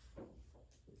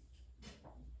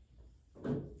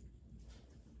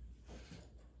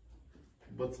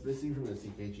 What's missing from this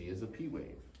EKG is a P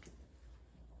wave.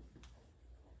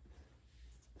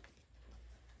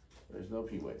 There's no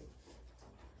P wave.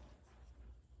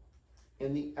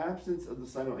 In the absence of the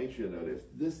sinoatrial node, if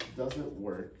this doesn't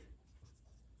work,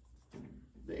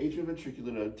 the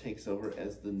atrioventricular node takes over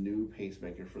as the new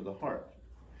pacemaker for the heart.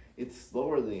 It's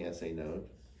slower than the SA node.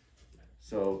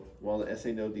 So while the SA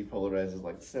node depolarizes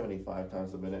like 75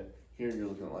 times a minute, here you're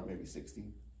looking at like maybe 60,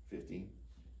 50,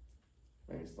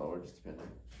 maybe slower, just depending.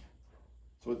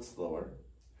 So it's slower.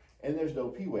 And there's no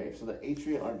P wave, so the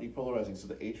atria aren't depolarizing, so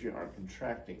the atria aren't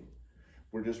contracting.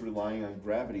 We're just relying on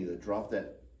gravity to drop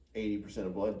that 80%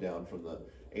 of blood down from the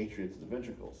atria to the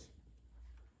ventricles.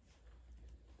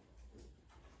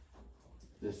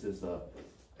 This is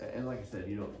and like I said,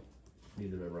 you don't need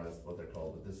to memorize what they're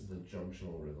called, but this is a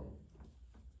junctional rhythm.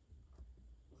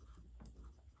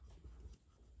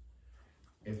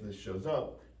 If this shows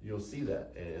up, you'll see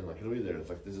that, and like it'll be there. It's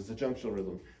like this is a junctional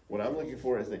rhythm. What I'm looking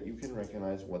for is that you can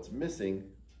recognize what's missing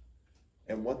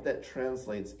and what that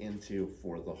translates into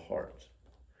for the heart.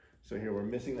 So here we're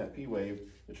missing that P wave.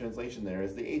 The translation there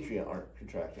is the atria aren't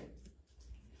contracting.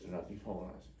 They're not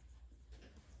depolarized.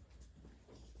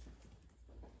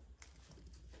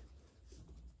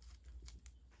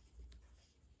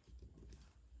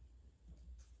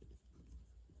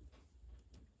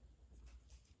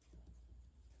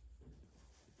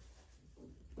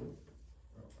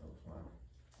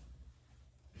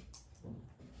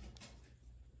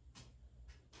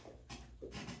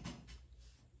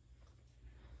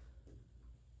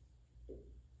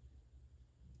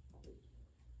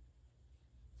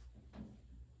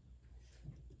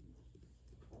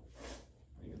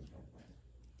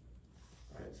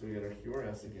 So we got our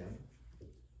QRS again.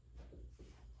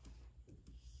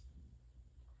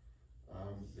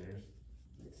 There's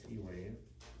the T wave.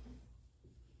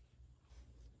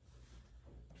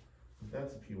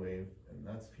 That's a P wave, and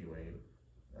that's P wave.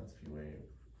 That's P wave.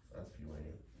 That's P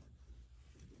wave.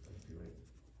 That's P wave.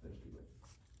 There's P wave.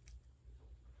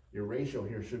 Your ratio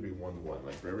here should be 1-to-1.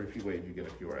 Like for every P wave, you get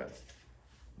a QRS.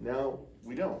 Now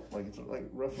we don't. Like it's like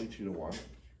roughly 2-to-1.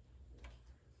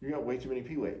 You got way too many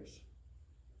P waves.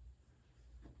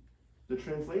 The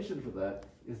translation for that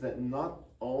is that not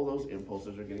all those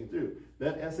impulses are getting through.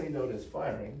 That SA node is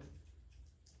firing,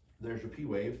 there's your P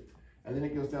wave, and then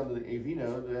it goes down to the AV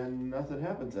node and nothing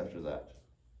happens after that.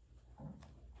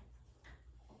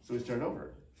 So we start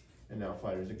over, and now it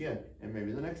fires again, and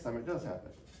maybe the next time it does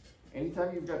happen.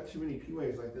 Anytime you've got too many P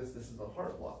waves like this is a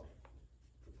heart block.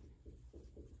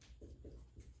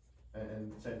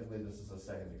 And technically this is a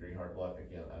second-degree heart block.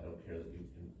 Again, I don't care that you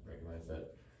can recognize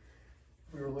that.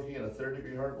 If we were looking at a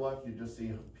third-degree heart block, you'd just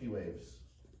see P waves.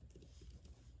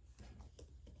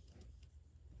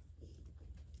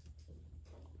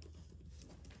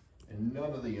 And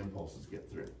none of the impulses get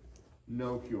through.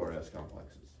 No QRS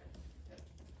complexes.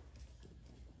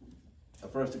 A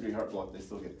first-degree heart block, they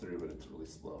still get through, but it's really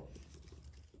slow.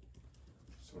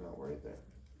 So we're not worried there.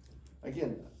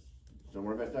 Again, don't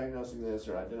worry about diagnosing this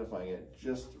or identifying it,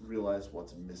 just realize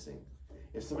what's missing.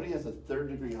 If somebody has a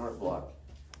third-degree heart block,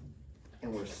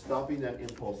 and we're stopping that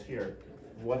impulse here,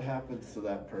 what happens to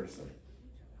that person?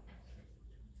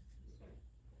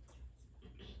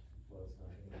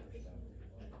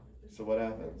 So what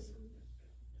happens?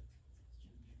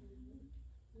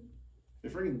 They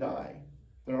freaking die.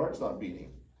 Their heart's not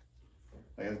beating.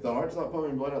 Like if the heart's not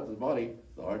pumping blood out to the body,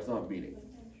 the heart's not beating.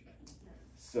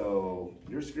 So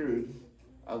you're screwed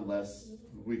unless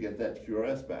we get that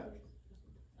QRS back.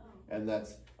 And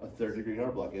that's a third-degree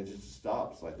heart block. It just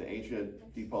stops. Like the atria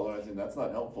depolarizing, that's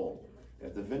not helpful.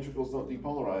 If the ventricles don't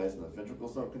depolarize and the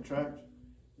ventricles don't contract,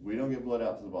 we don't get blood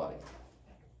out to the body.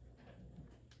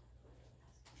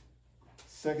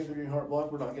 Second-degree heart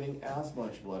block, we're not getting as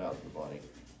much blood out to the body.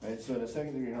 Right? So in a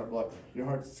second-degree heart block, your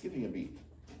heart's skipping a beat,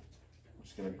 which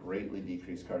is going to greatly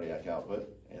decrease cardiac output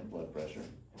and blood pressure.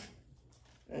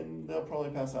 And they'll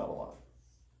probably pass out a lot.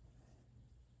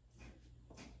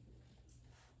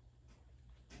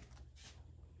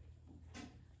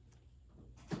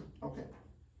 Okay,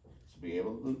 so be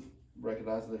able to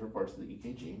recognize the different parts of the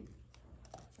EKG,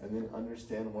 and then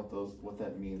understand what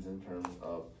that means in terms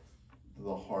of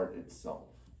the heart itself.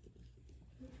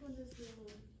 Which one is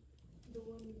the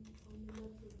one on the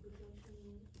left with the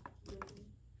junction?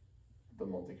 The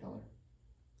multicolor?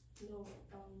 No,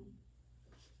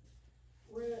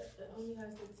 where it only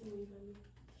has the T wave and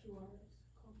QRS.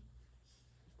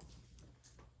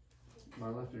 My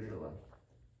left or your left?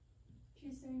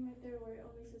 She's saying right there where it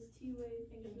only says T wave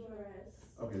and QRS.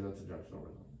 Okay, that's a junctional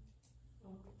rhythm.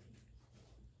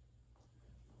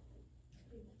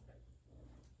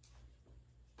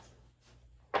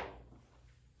 Oh.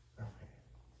 Okay.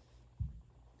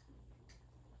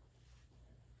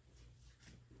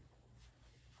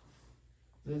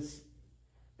 This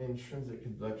intrinsic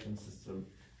conduction system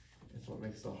is what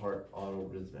makes the heart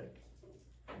autorhythmic,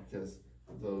 because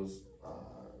those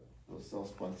cells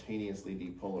spontaneously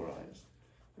depolarize.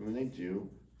 And when they do,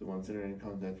 the ones that are in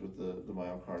contact with the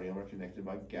myocardium are connected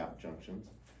by gap junctions,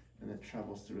 and it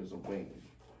travels through as a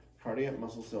wave. Cardiac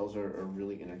muscle cells are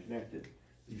really interconnected.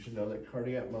 You should know that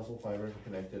cardiac muscle fibers are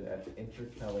connected at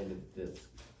intercalated discs.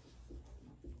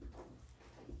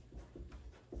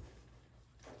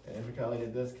 An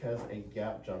intercalated disc has a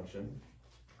gap junction,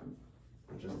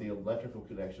 which is the electrical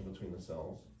connection between the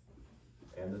cells,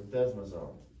 and the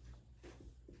desmosome, which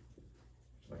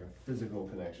is like a physical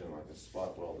connection, like a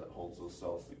spot weld that holds those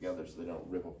cells together so they don't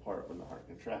rip apart when the heart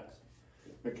contracts.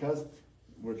 Because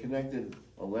we're connected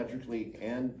electrically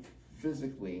and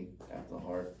physically at the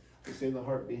heart, we say the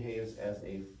heart behaves as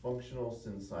a functional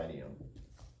syncytium.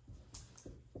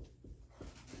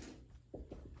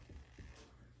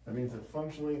 That means that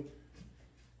functionally,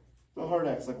 the heart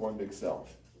acts like one big cell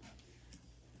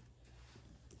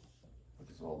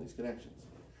because of all these connections.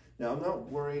 Now, I'm not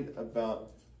worried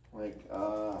about like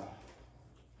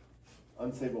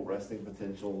unstable resting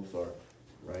potentials or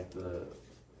the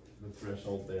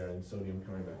threshold there and sodium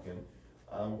coming back in.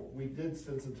 We did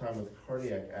spend some time with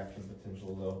cardiac action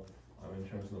potential though, in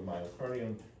terms of the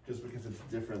myocardium, just because it's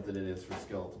different than it is for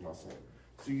skeletal muscle.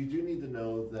 So you do need to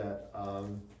know that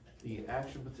the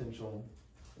action potential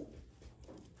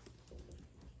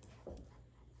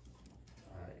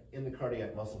in the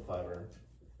cardiac muscle fiber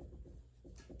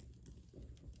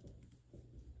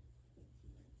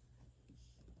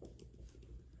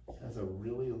has a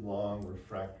really long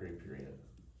refractory period.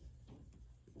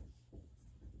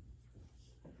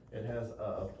 It has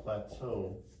a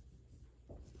plateau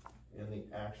in the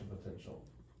action potential.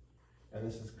 And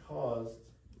this is caused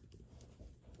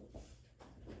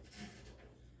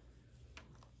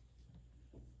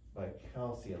by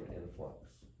calcium influx.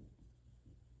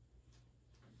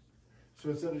 So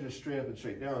instead of just straight up and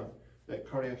straight down, that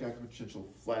cardiac action potential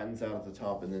flattens out at the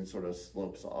top and then sort of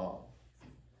slopes off.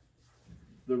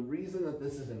 The reason that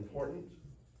this is important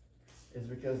is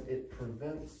because it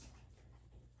prevents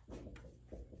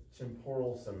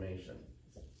temporal summation.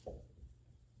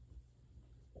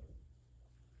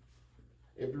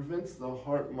 It prevents the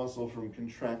heart muscle from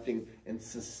contracting and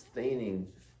sustaining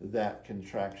that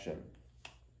contraction,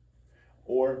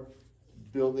 or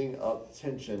building up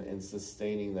tension and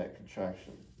sustaining that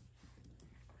contraction.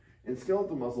 In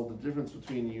skeletal muscle, the difference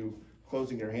between you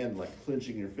closing your hand, like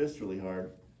clenching your fist really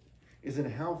hard, is in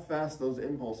how fast those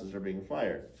impulses are being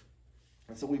fired.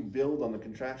 And so we build on the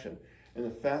contraction. And the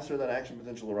faster that action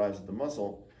potential arrives at the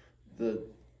muscle, the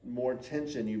more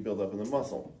tension you build up in the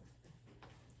muscle.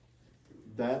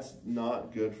 That's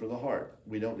not good for the heart.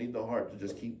 We don't need the heart to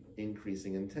just keep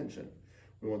increasing in tension.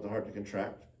 We want the heart to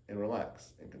contract and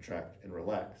relax and contract and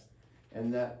relax.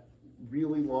 And that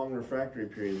really long refractory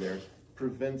period there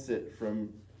prevents it from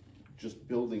just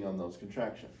building on those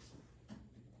contractions.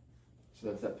 So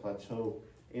that's that plateau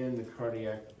in the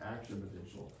cardiac action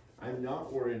potential. I'm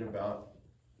not worried about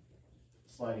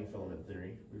sliding filament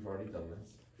theory. We've already done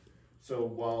this. So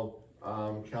while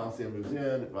calcium moves in,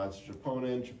 it binds to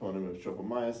troponin moves to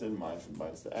tropomyosin, myosin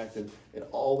binds to actin, and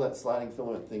all that sliding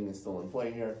filament thing is still in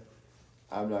play here.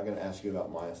 I'm not going to ask you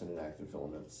about myosin and actin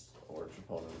filaments or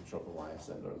troponin and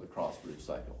tropomyosin or the cross-bridge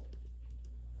cycle.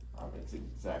 It's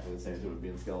exactly the same as it would be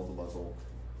in skeletal muscle,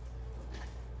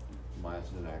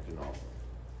 myosin and actin also.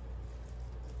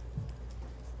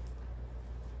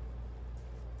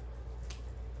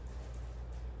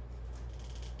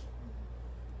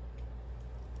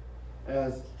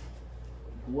 As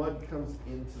blood comes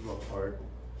into the heart,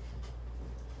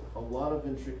 a lot of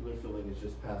ventricular filling is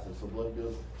just passive. So blood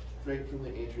goes straight from the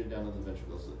atria down to the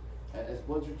ventricles. So as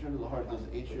blood's returned to the heart, those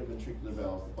atrioventricular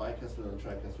valves, the bicuspid and the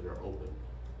tricuspid, are open.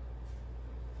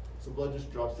 So blood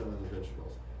just drops down into the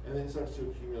ventricles, and then it starts to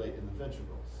accumulate in the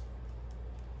ventricles.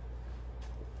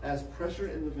 As pressure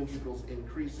in the ventricles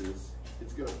increases,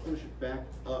 it's going to push back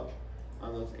up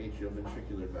on those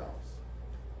atrioventricular valves.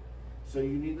 So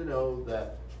you need to know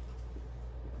that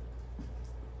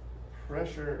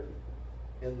pressure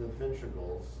in the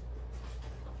ventricles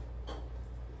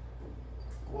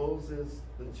closes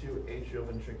the two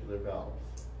atrioventricular valves.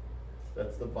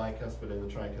 That's the bicuspid and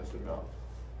the tricuspid valve.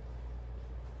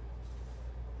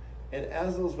 And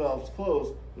as those valves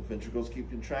close, the ventricles keep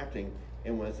contracting,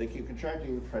 and as they keep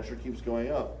contracting, the pressure keeps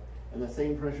going up. And the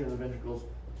same pressure in the ventricles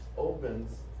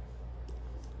opens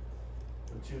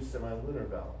the two semilunar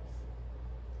valves.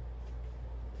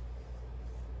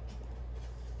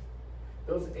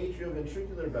 Those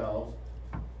atrioventricular valves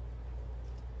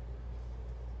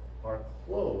are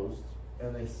closed,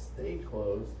 and they stay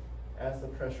closed as the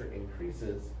pressure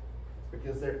increases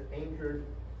because they're anchored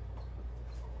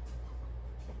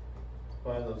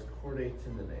by those chordae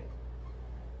tendineae.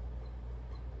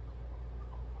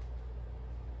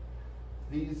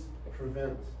 These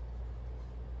prevent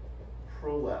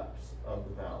prolapse of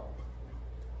the valve.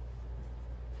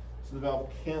 So the valve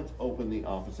can't open the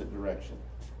opposite direction.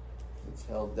 It's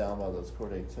held down by those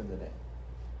chordae tendineae.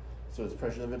 So as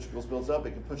pressure in the ventricles builds up,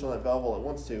 it can push on that valve all it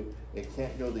wants to. It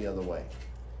can't go the other way.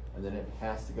 And then it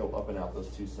has to go up and out those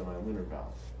two semilunar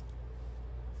valves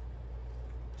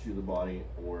to the body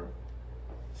or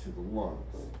to the lungs.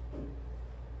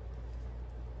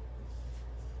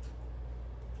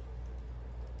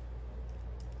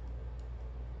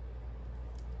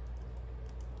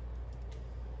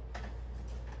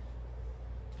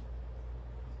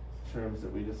 terms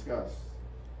that we discussed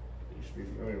that you should be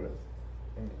familiar with.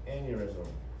 An aneurysm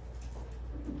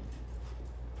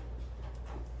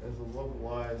is a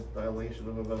localized dilation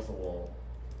of a vessel wall.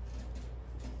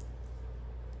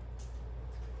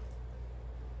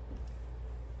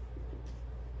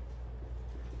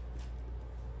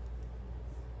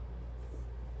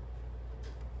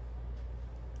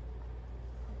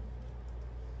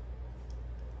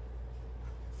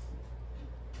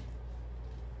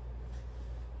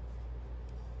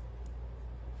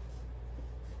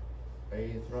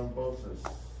 A thrombosis,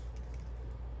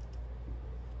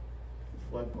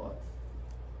 blood clot.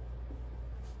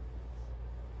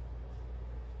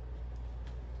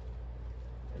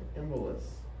 An embolus,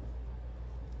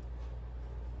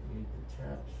 a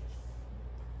detached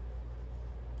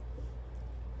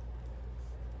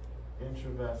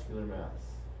intravascular mass.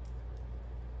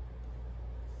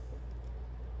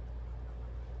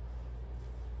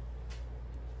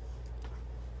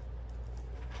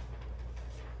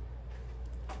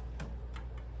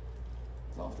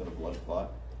 Often a blood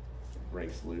clot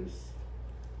breaks loose,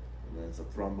 and then it's a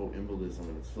thromboembolism,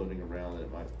 and it's floating around, and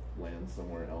it might land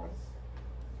somewhere else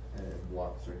and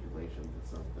block circulation to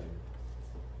something.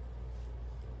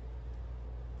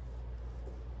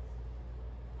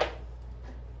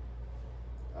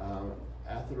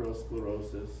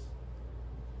 Atherosclerosis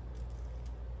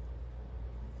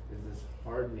is this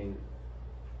hardening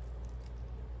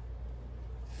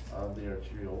of the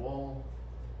arterial wall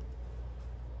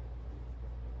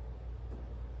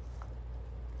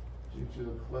due to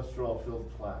the cholesterol-filled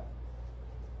plaque.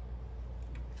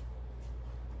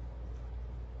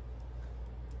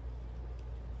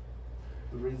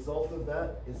 The result of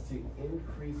that is to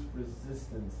increase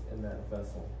resistance in that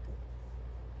vessel.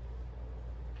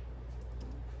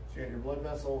 So you have your blood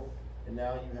vessel, and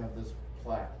now you have this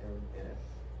plaque in it,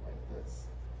 like this.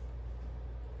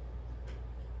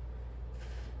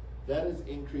 That is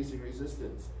increasing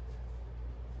resistance.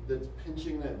 That's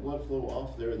pinching that blood flow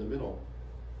off there in the middle.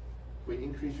 If we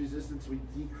increase resistance, we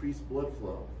decrease blood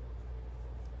flow.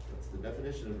 That's the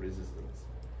definition of resistance.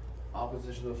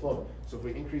 Opposition of flow. So if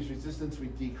we increase resistance, we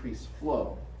decrease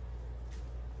flow.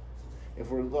 If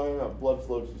we're talking about blood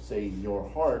flow to, say, your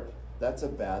heart, that's a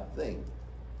bad thing.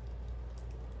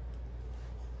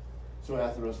 So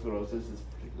atherosclerosis is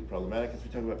particularly problematic as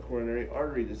we talk about coronary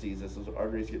artery disease. As those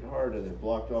arteries get hard and they're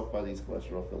blocked off by these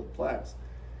cholesterol-filled plaques,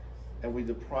 and we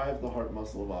deprive the heart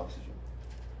muscle of oxygen.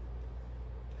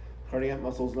 Cardiac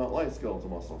muscle is not like skeletal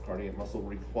muscle. Cardiac muscle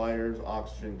requires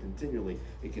oxygen continually.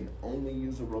 It can only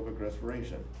use aerobic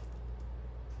respiration.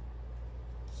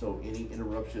 So any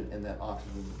interruption in that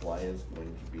oxygen supply is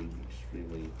going to be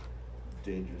extremely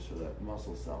dangerous for that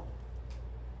muscle cell.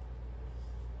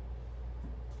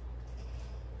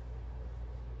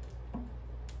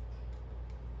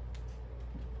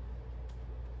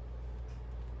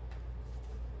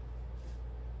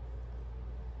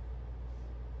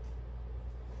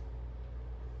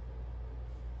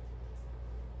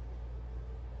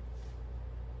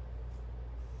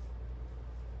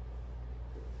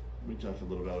 We talked a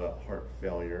little bit about heart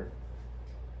failure,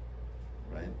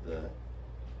 right? The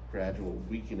gradual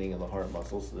weakening of the heart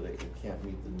muscle so that it can't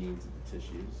meet the needs of the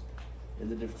tissues. And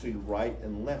the difference between right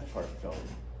and left heart failure.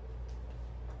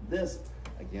 This,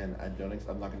 again,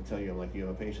 I'm not going to tell you, like you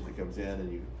have a patient that comes in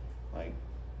and you, like,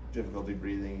 difficulty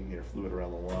breathing, you get fluid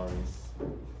around the lungs.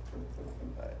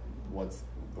 What's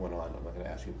going on? I'm not going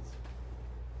to ask you this.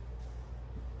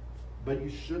 But you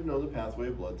should know the pathway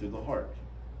of blood through the heart.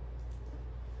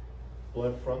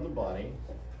 Blood from the body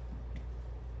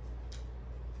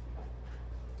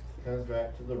comes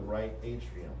back to the right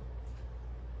atrium,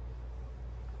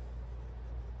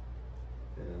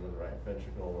 and then the right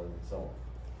ventricle, and so on.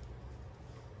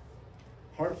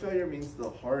 Heart failure means the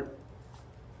heart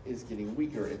is getting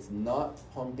weaker. It's not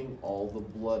pumping all the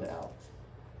blood out.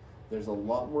 There's a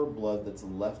lot more blood that's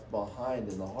left behind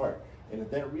in the heart. And if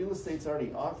that real estate's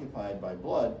already occupied by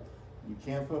blood, you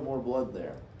can't put more blood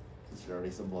there. There's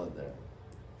already some blood there.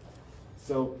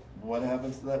 So what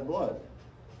happens to that blood?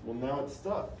 Well, now it's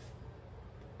stuck.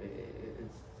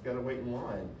 It's got to wait in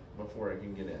line before it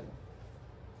can get in.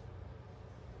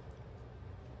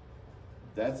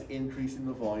 That's increasing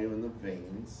the volume in the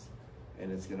veins,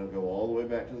 and it's going to go all the way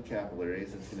back to the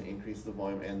capillaries. It's going to increase the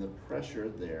volume and the pressure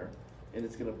there, and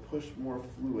it's going to push more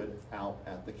fluid out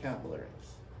at the capillaries.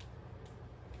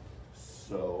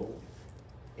 So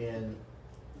in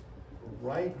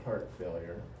right heart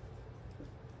failure,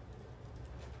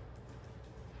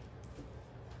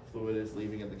 fluid is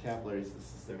leaving at the capillaries, the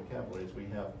systemic capillaries. We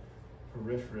have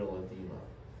peripheral edema.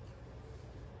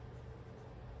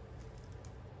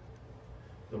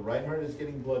 The right heart is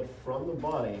getting blood from the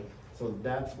body, so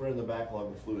that's where the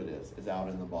backlog of fluid is out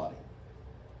in the body.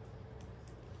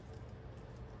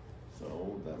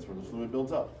 So that's where the fluid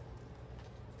builds up.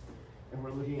 And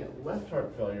we're looking at left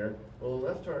heart failure. Well, the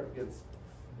left heart gets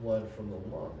blood from the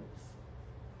lungs.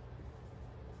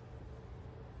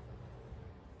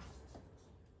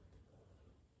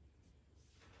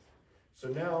 So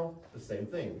now, the same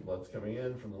thing, blood's coming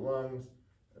in from the lungs,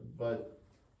 but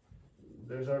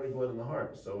there's already blood in the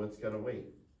heart, so it's gotta wait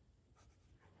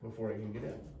before it can get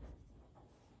in.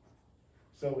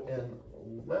 So in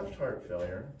left heart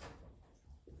failure,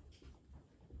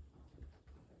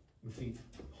 we see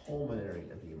pulmonary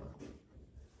edema.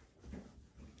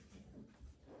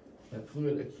 That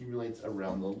fluid accumulates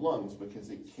around the lungs because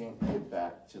it can't get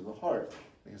back to the heart,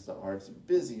 because the heart's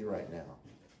busy right now.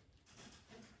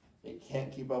 It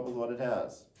can't keep up with what it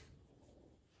has.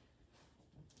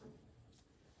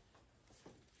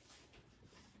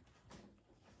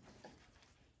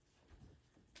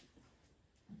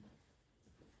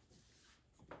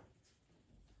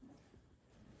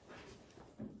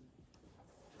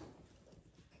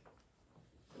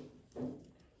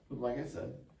 But like I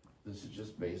said, this is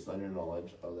just based on your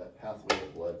knowledge of that pathway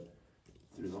of blood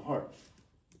through the heart.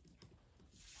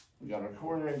 We got our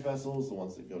coronary vessels, the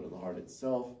ones that go to the heart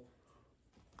itself.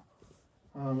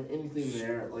 Anything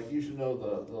there, like you should know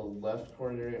the left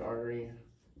coronary artery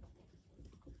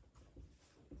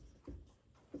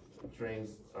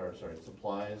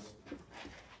supplies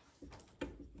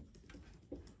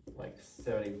like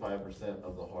 75%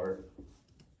 of the heart.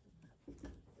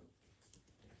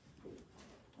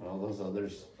 And all those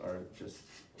others are just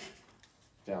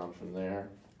down from there.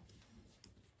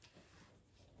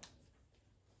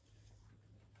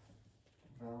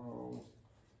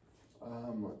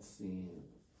 Let's see,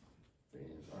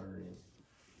 veins, arteries.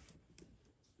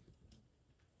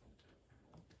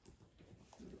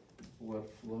 Blood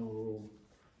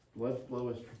flow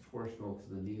is proportional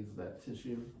to the needs of that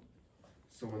tissue.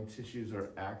 So when tissues are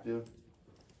active,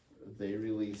 they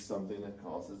release something that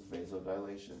causes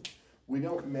vasodilation. We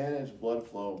don't manage blood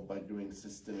flow by doing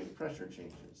systemic pressure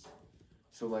changes.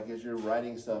 So like as you're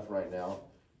writing stuff right now,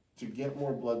 to get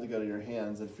more blood to go to your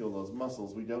hands and feel those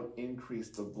muscles, we don't increase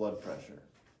the blood pressure.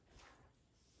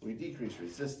 We decrease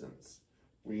resistance.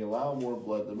 We allow more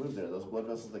blood to move there. Those blood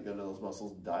vessels that go to those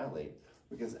muscles dilate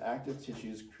because active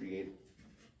tissues create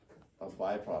a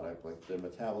byproduct, like their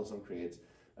metabolism creates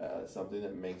something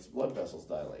that makes blood vessels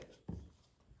dilate.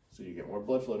 So you get more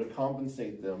blood flow to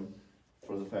compensate them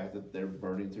for the fact that they're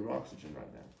burning through oxygen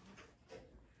right now.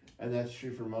 And that's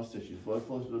true for most tissues. Blood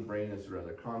flow to the brain is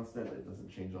rather constant. It doesn't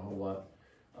change a whole lot.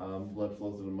 Blood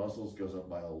flow to the muscles goes up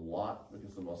by a lot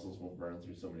because the muscles will burn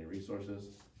through so many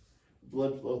resources.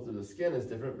 Blood flow to the skin is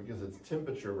different because it's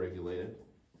temperature regulated.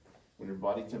 When your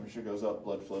body temperature goes up,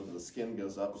 blood flow to the skin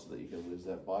goes up so that you can lose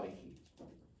that body heat.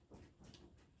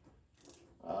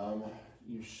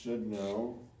 You should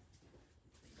know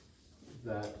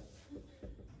that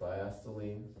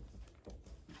diastole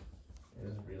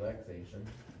is relaxation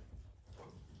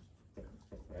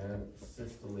and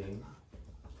systole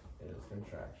is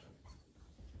contraction.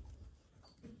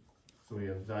 So we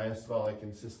have diastolic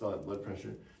and systolic blood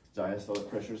pressure. Diastolic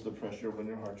pressure is the pressure when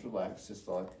your heart's relaxed,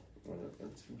 systolic when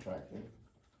it's contracting.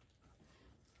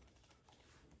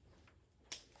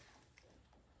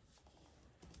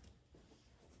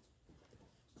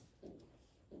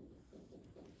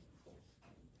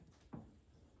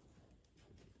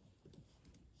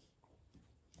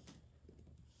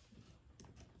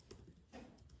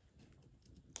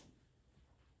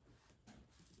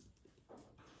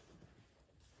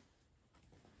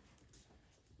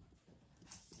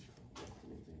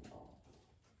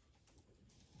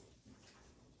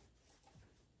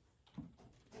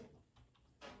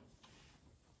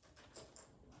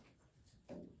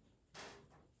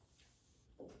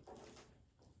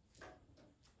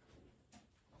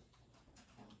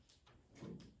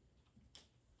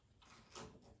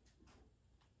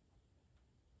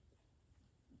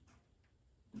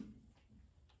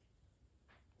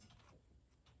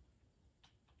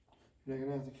 You're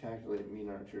going to have to calculate mean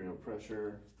arterial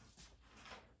pressure.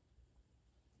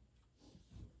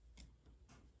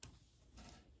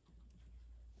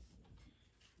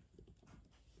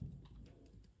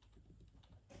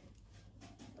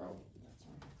 Oh, that's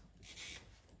right.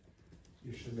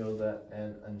 You should know that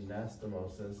an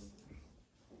anastomosis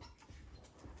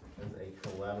is a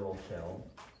collateral channel.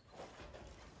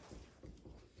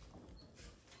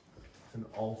 It's an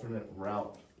alternate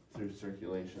route through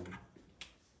circulation.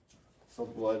 So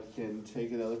blood can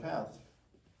take another path.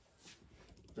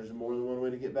 There's more than one way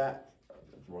to get back.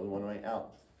 There's more than one way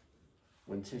out.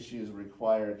 When tissues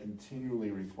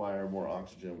continually require more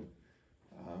oxygen,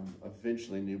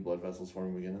 eventually new blood vessels form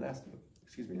and begin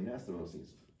anastomoses.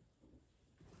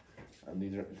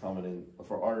 These are common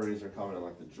for arteries, are common in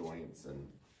like the joints and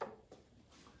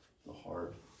the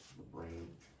heart, the brain.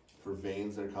 For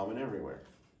veins, they're common everywhere.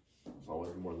 There's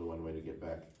always more than one way to get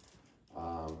back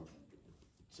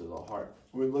to the heart.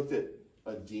 We looked at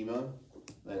edema,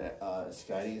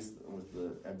 ascites with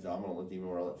the abdominal edema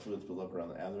where all that fluids build up around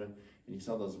the abdomen. And you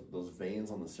saw those veins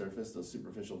on the surface, those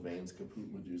superficial veins,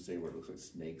 caput medusae, where it looks like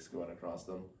snakes going across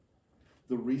them.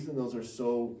 The reason those are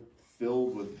so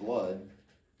filled with blood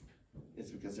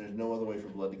is because there's no other way for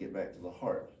blood to get back to the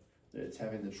heart. It's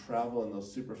having to travel in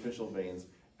those superficial veins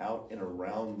out and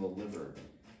around the liver.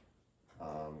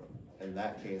 In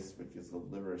that case, because the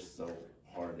liver is so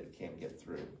hard, it can't get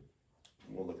through.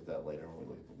 We'll look at that later when we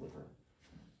look at the liver.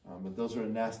 But those are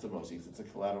anastomoses. It's a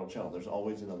collateral channel. There's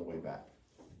always another way back.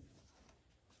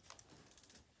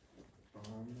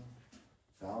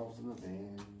 Valves of the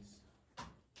veins.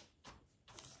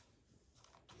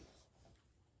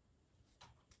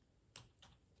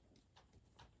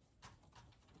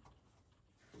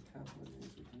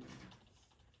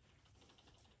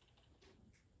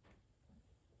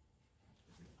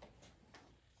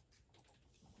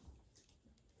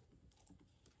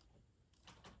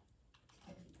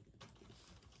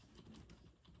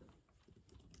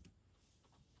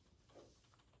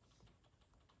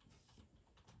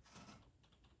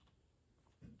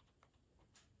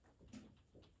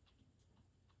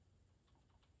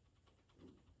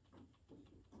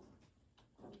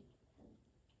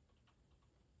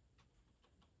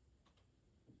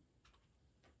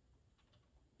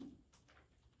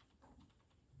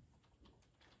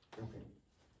 Okay.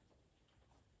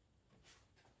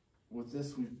 With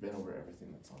this, we've been over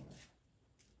everything that's on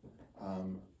there.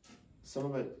 Some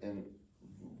of it in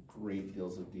great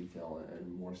deals of detail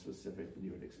and more specific than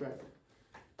you would expect.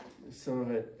 Some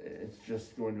of it, it's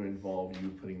just going to involve you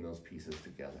putting those pieces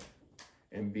together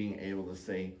and being able to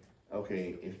say,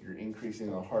 okay, if you're increasing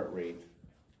the heart rate,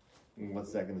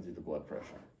 what's that going to do to blood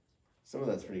pressure? Some of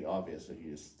that's pretty obvious if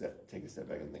you just take a step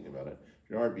back and think about it.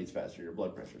 If your heart beats faster, your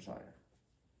blood pressure's higher.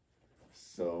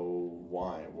 So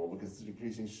why? Well, because it's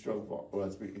increasing it's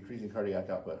increasing cardiac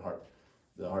output.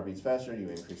 The heart beats faster, you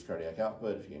increase cardiac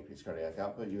output. If you increase cardiac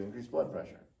output, you increase blood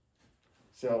pressure.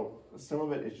 So some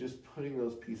of it is just putting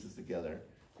those pieces together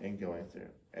and going through.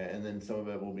 And then some of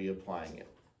it will be applying it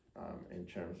in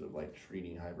terms of like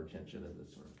treating hypertension and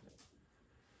this sort of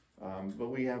thing. But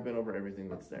we have been over everything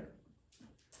that's there.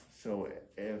 So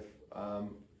if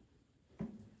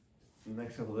in the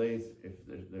next couple of days, if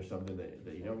there's something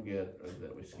that you don't get or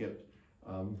that we skipped,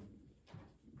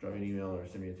 drop me an email or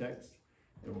send me a text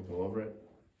and we'll go over it.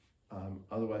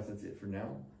 Otherwise, that's it for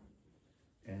now.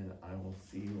 And I will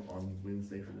see you on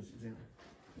Wednesday for this exam.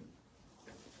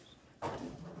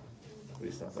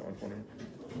 Please stop that one for me.